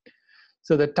quickly.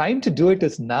 So the time to do it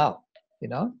is now.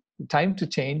 The time to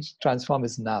change, transform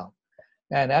is now.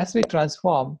 And as we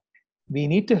transform, we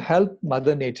need to help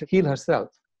Mother Nature heal herself.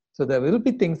 So there will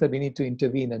be things that we need to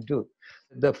intervene and do.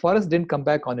 The forest didn't come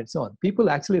back on its own. People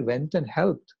actually went and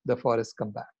helped the forest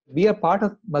come back. We are part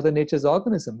of Mother Nature's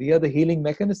organism. We are the healing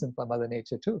mechanism for Mother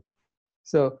Nature too.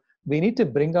 So we need to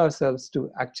bring ourselves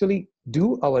to actually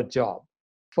do our job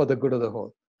for the good of the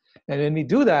whole. And when we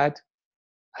do that,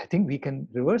 I think we can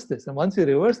reverse this. And once we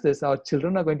reverse this, our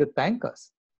children are going to thank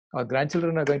us. Our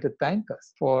grandchildren are going to thank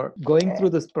us for going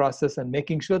through this process and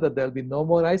making sure that there'll be no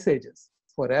more ice ages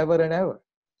forever and ever.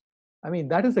 I mean,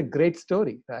 that is a great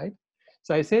story, right?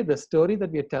 So I say the story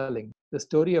that we are telling, the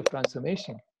story of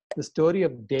transformation, the story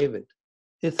of David,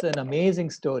 it's an amazing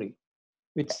story,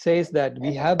 which says that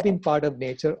we have been part of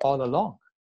nature all along.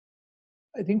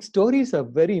 I think stories are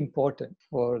very important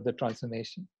for the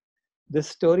transformation. This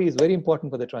story is very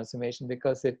important for the transformation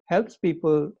because it helps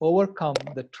people overcome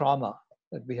the trauma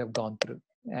that we have gone through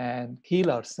and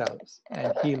heal ourselves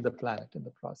and heal the planet in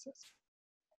the process.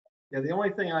 Yeah, the only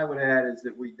thing I would add is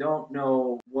that we don't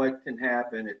know what can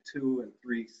happen at 2 and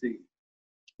 3C.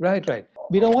 Right.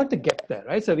 We don't want to get there,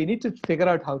 right? So we need to figure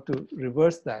out how to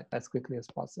reverse that as quickly as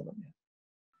possible. Yeah.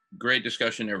 Great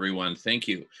discussion, everyone. Thank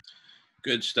you.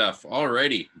 Good stuff.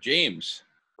 Alrighty, James.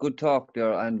 Good talk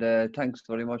there, and thanks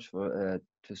very much for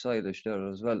to Silas there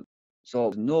as well.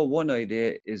 So no one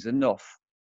idea is enough,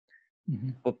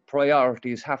 but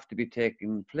priorities have to be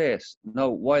taking place. Now,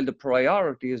 while the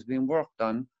priority is being worked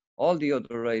on, all the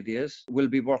other ideas will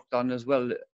be worked on as well.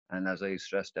 And as I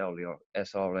stressed earlier,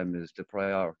 SRM is the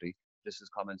priority. This is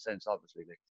common sense, obviously.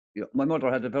 My mother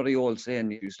had a very old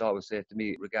saying, used to always say to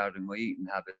me regarding my eating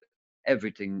habit,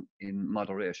 everything in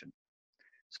moderation.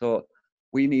 So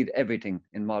we need everything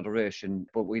in moderation,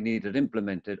 but we need it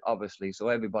implemented, obviously. So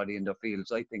everybody in their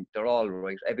fields, I think they're all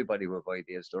right. Everybody with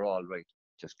ideas, they're all right.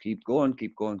 Just keep going,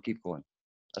 keep going, keep going.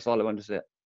 That's all I want to say.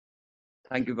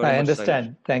 Thank you very much. I understand.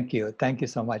 Silas. Thank you. Thank you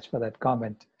so much for that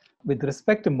comment. With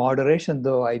respect to moderation,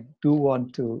 though, I do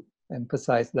want to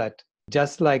emphasize that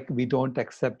just like we don't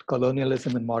accept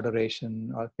colonialism in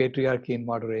moderation or patriarchy in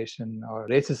moderation or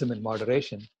racism in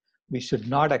moderation, we should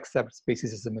not accept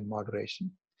speciesism in moderation.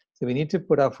 So we need to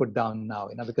put our foot down now,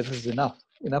 because this is enough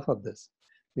of this.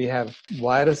 We have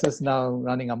viruses now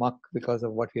running amok because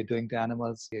of what we're doing to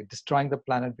animals. We're destroying the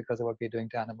planet because of what we're doing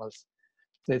to animals.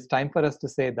 So it's time for us to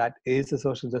say that is a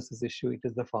social justice issue. It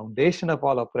is the foundation of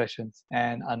all oppressions.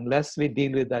 And unless we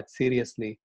deal with that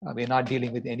seriously, we're not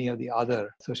dealing with any of the other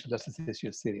social justice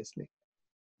issues seriously.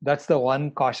 That's the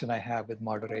one caution I have with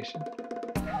moderation.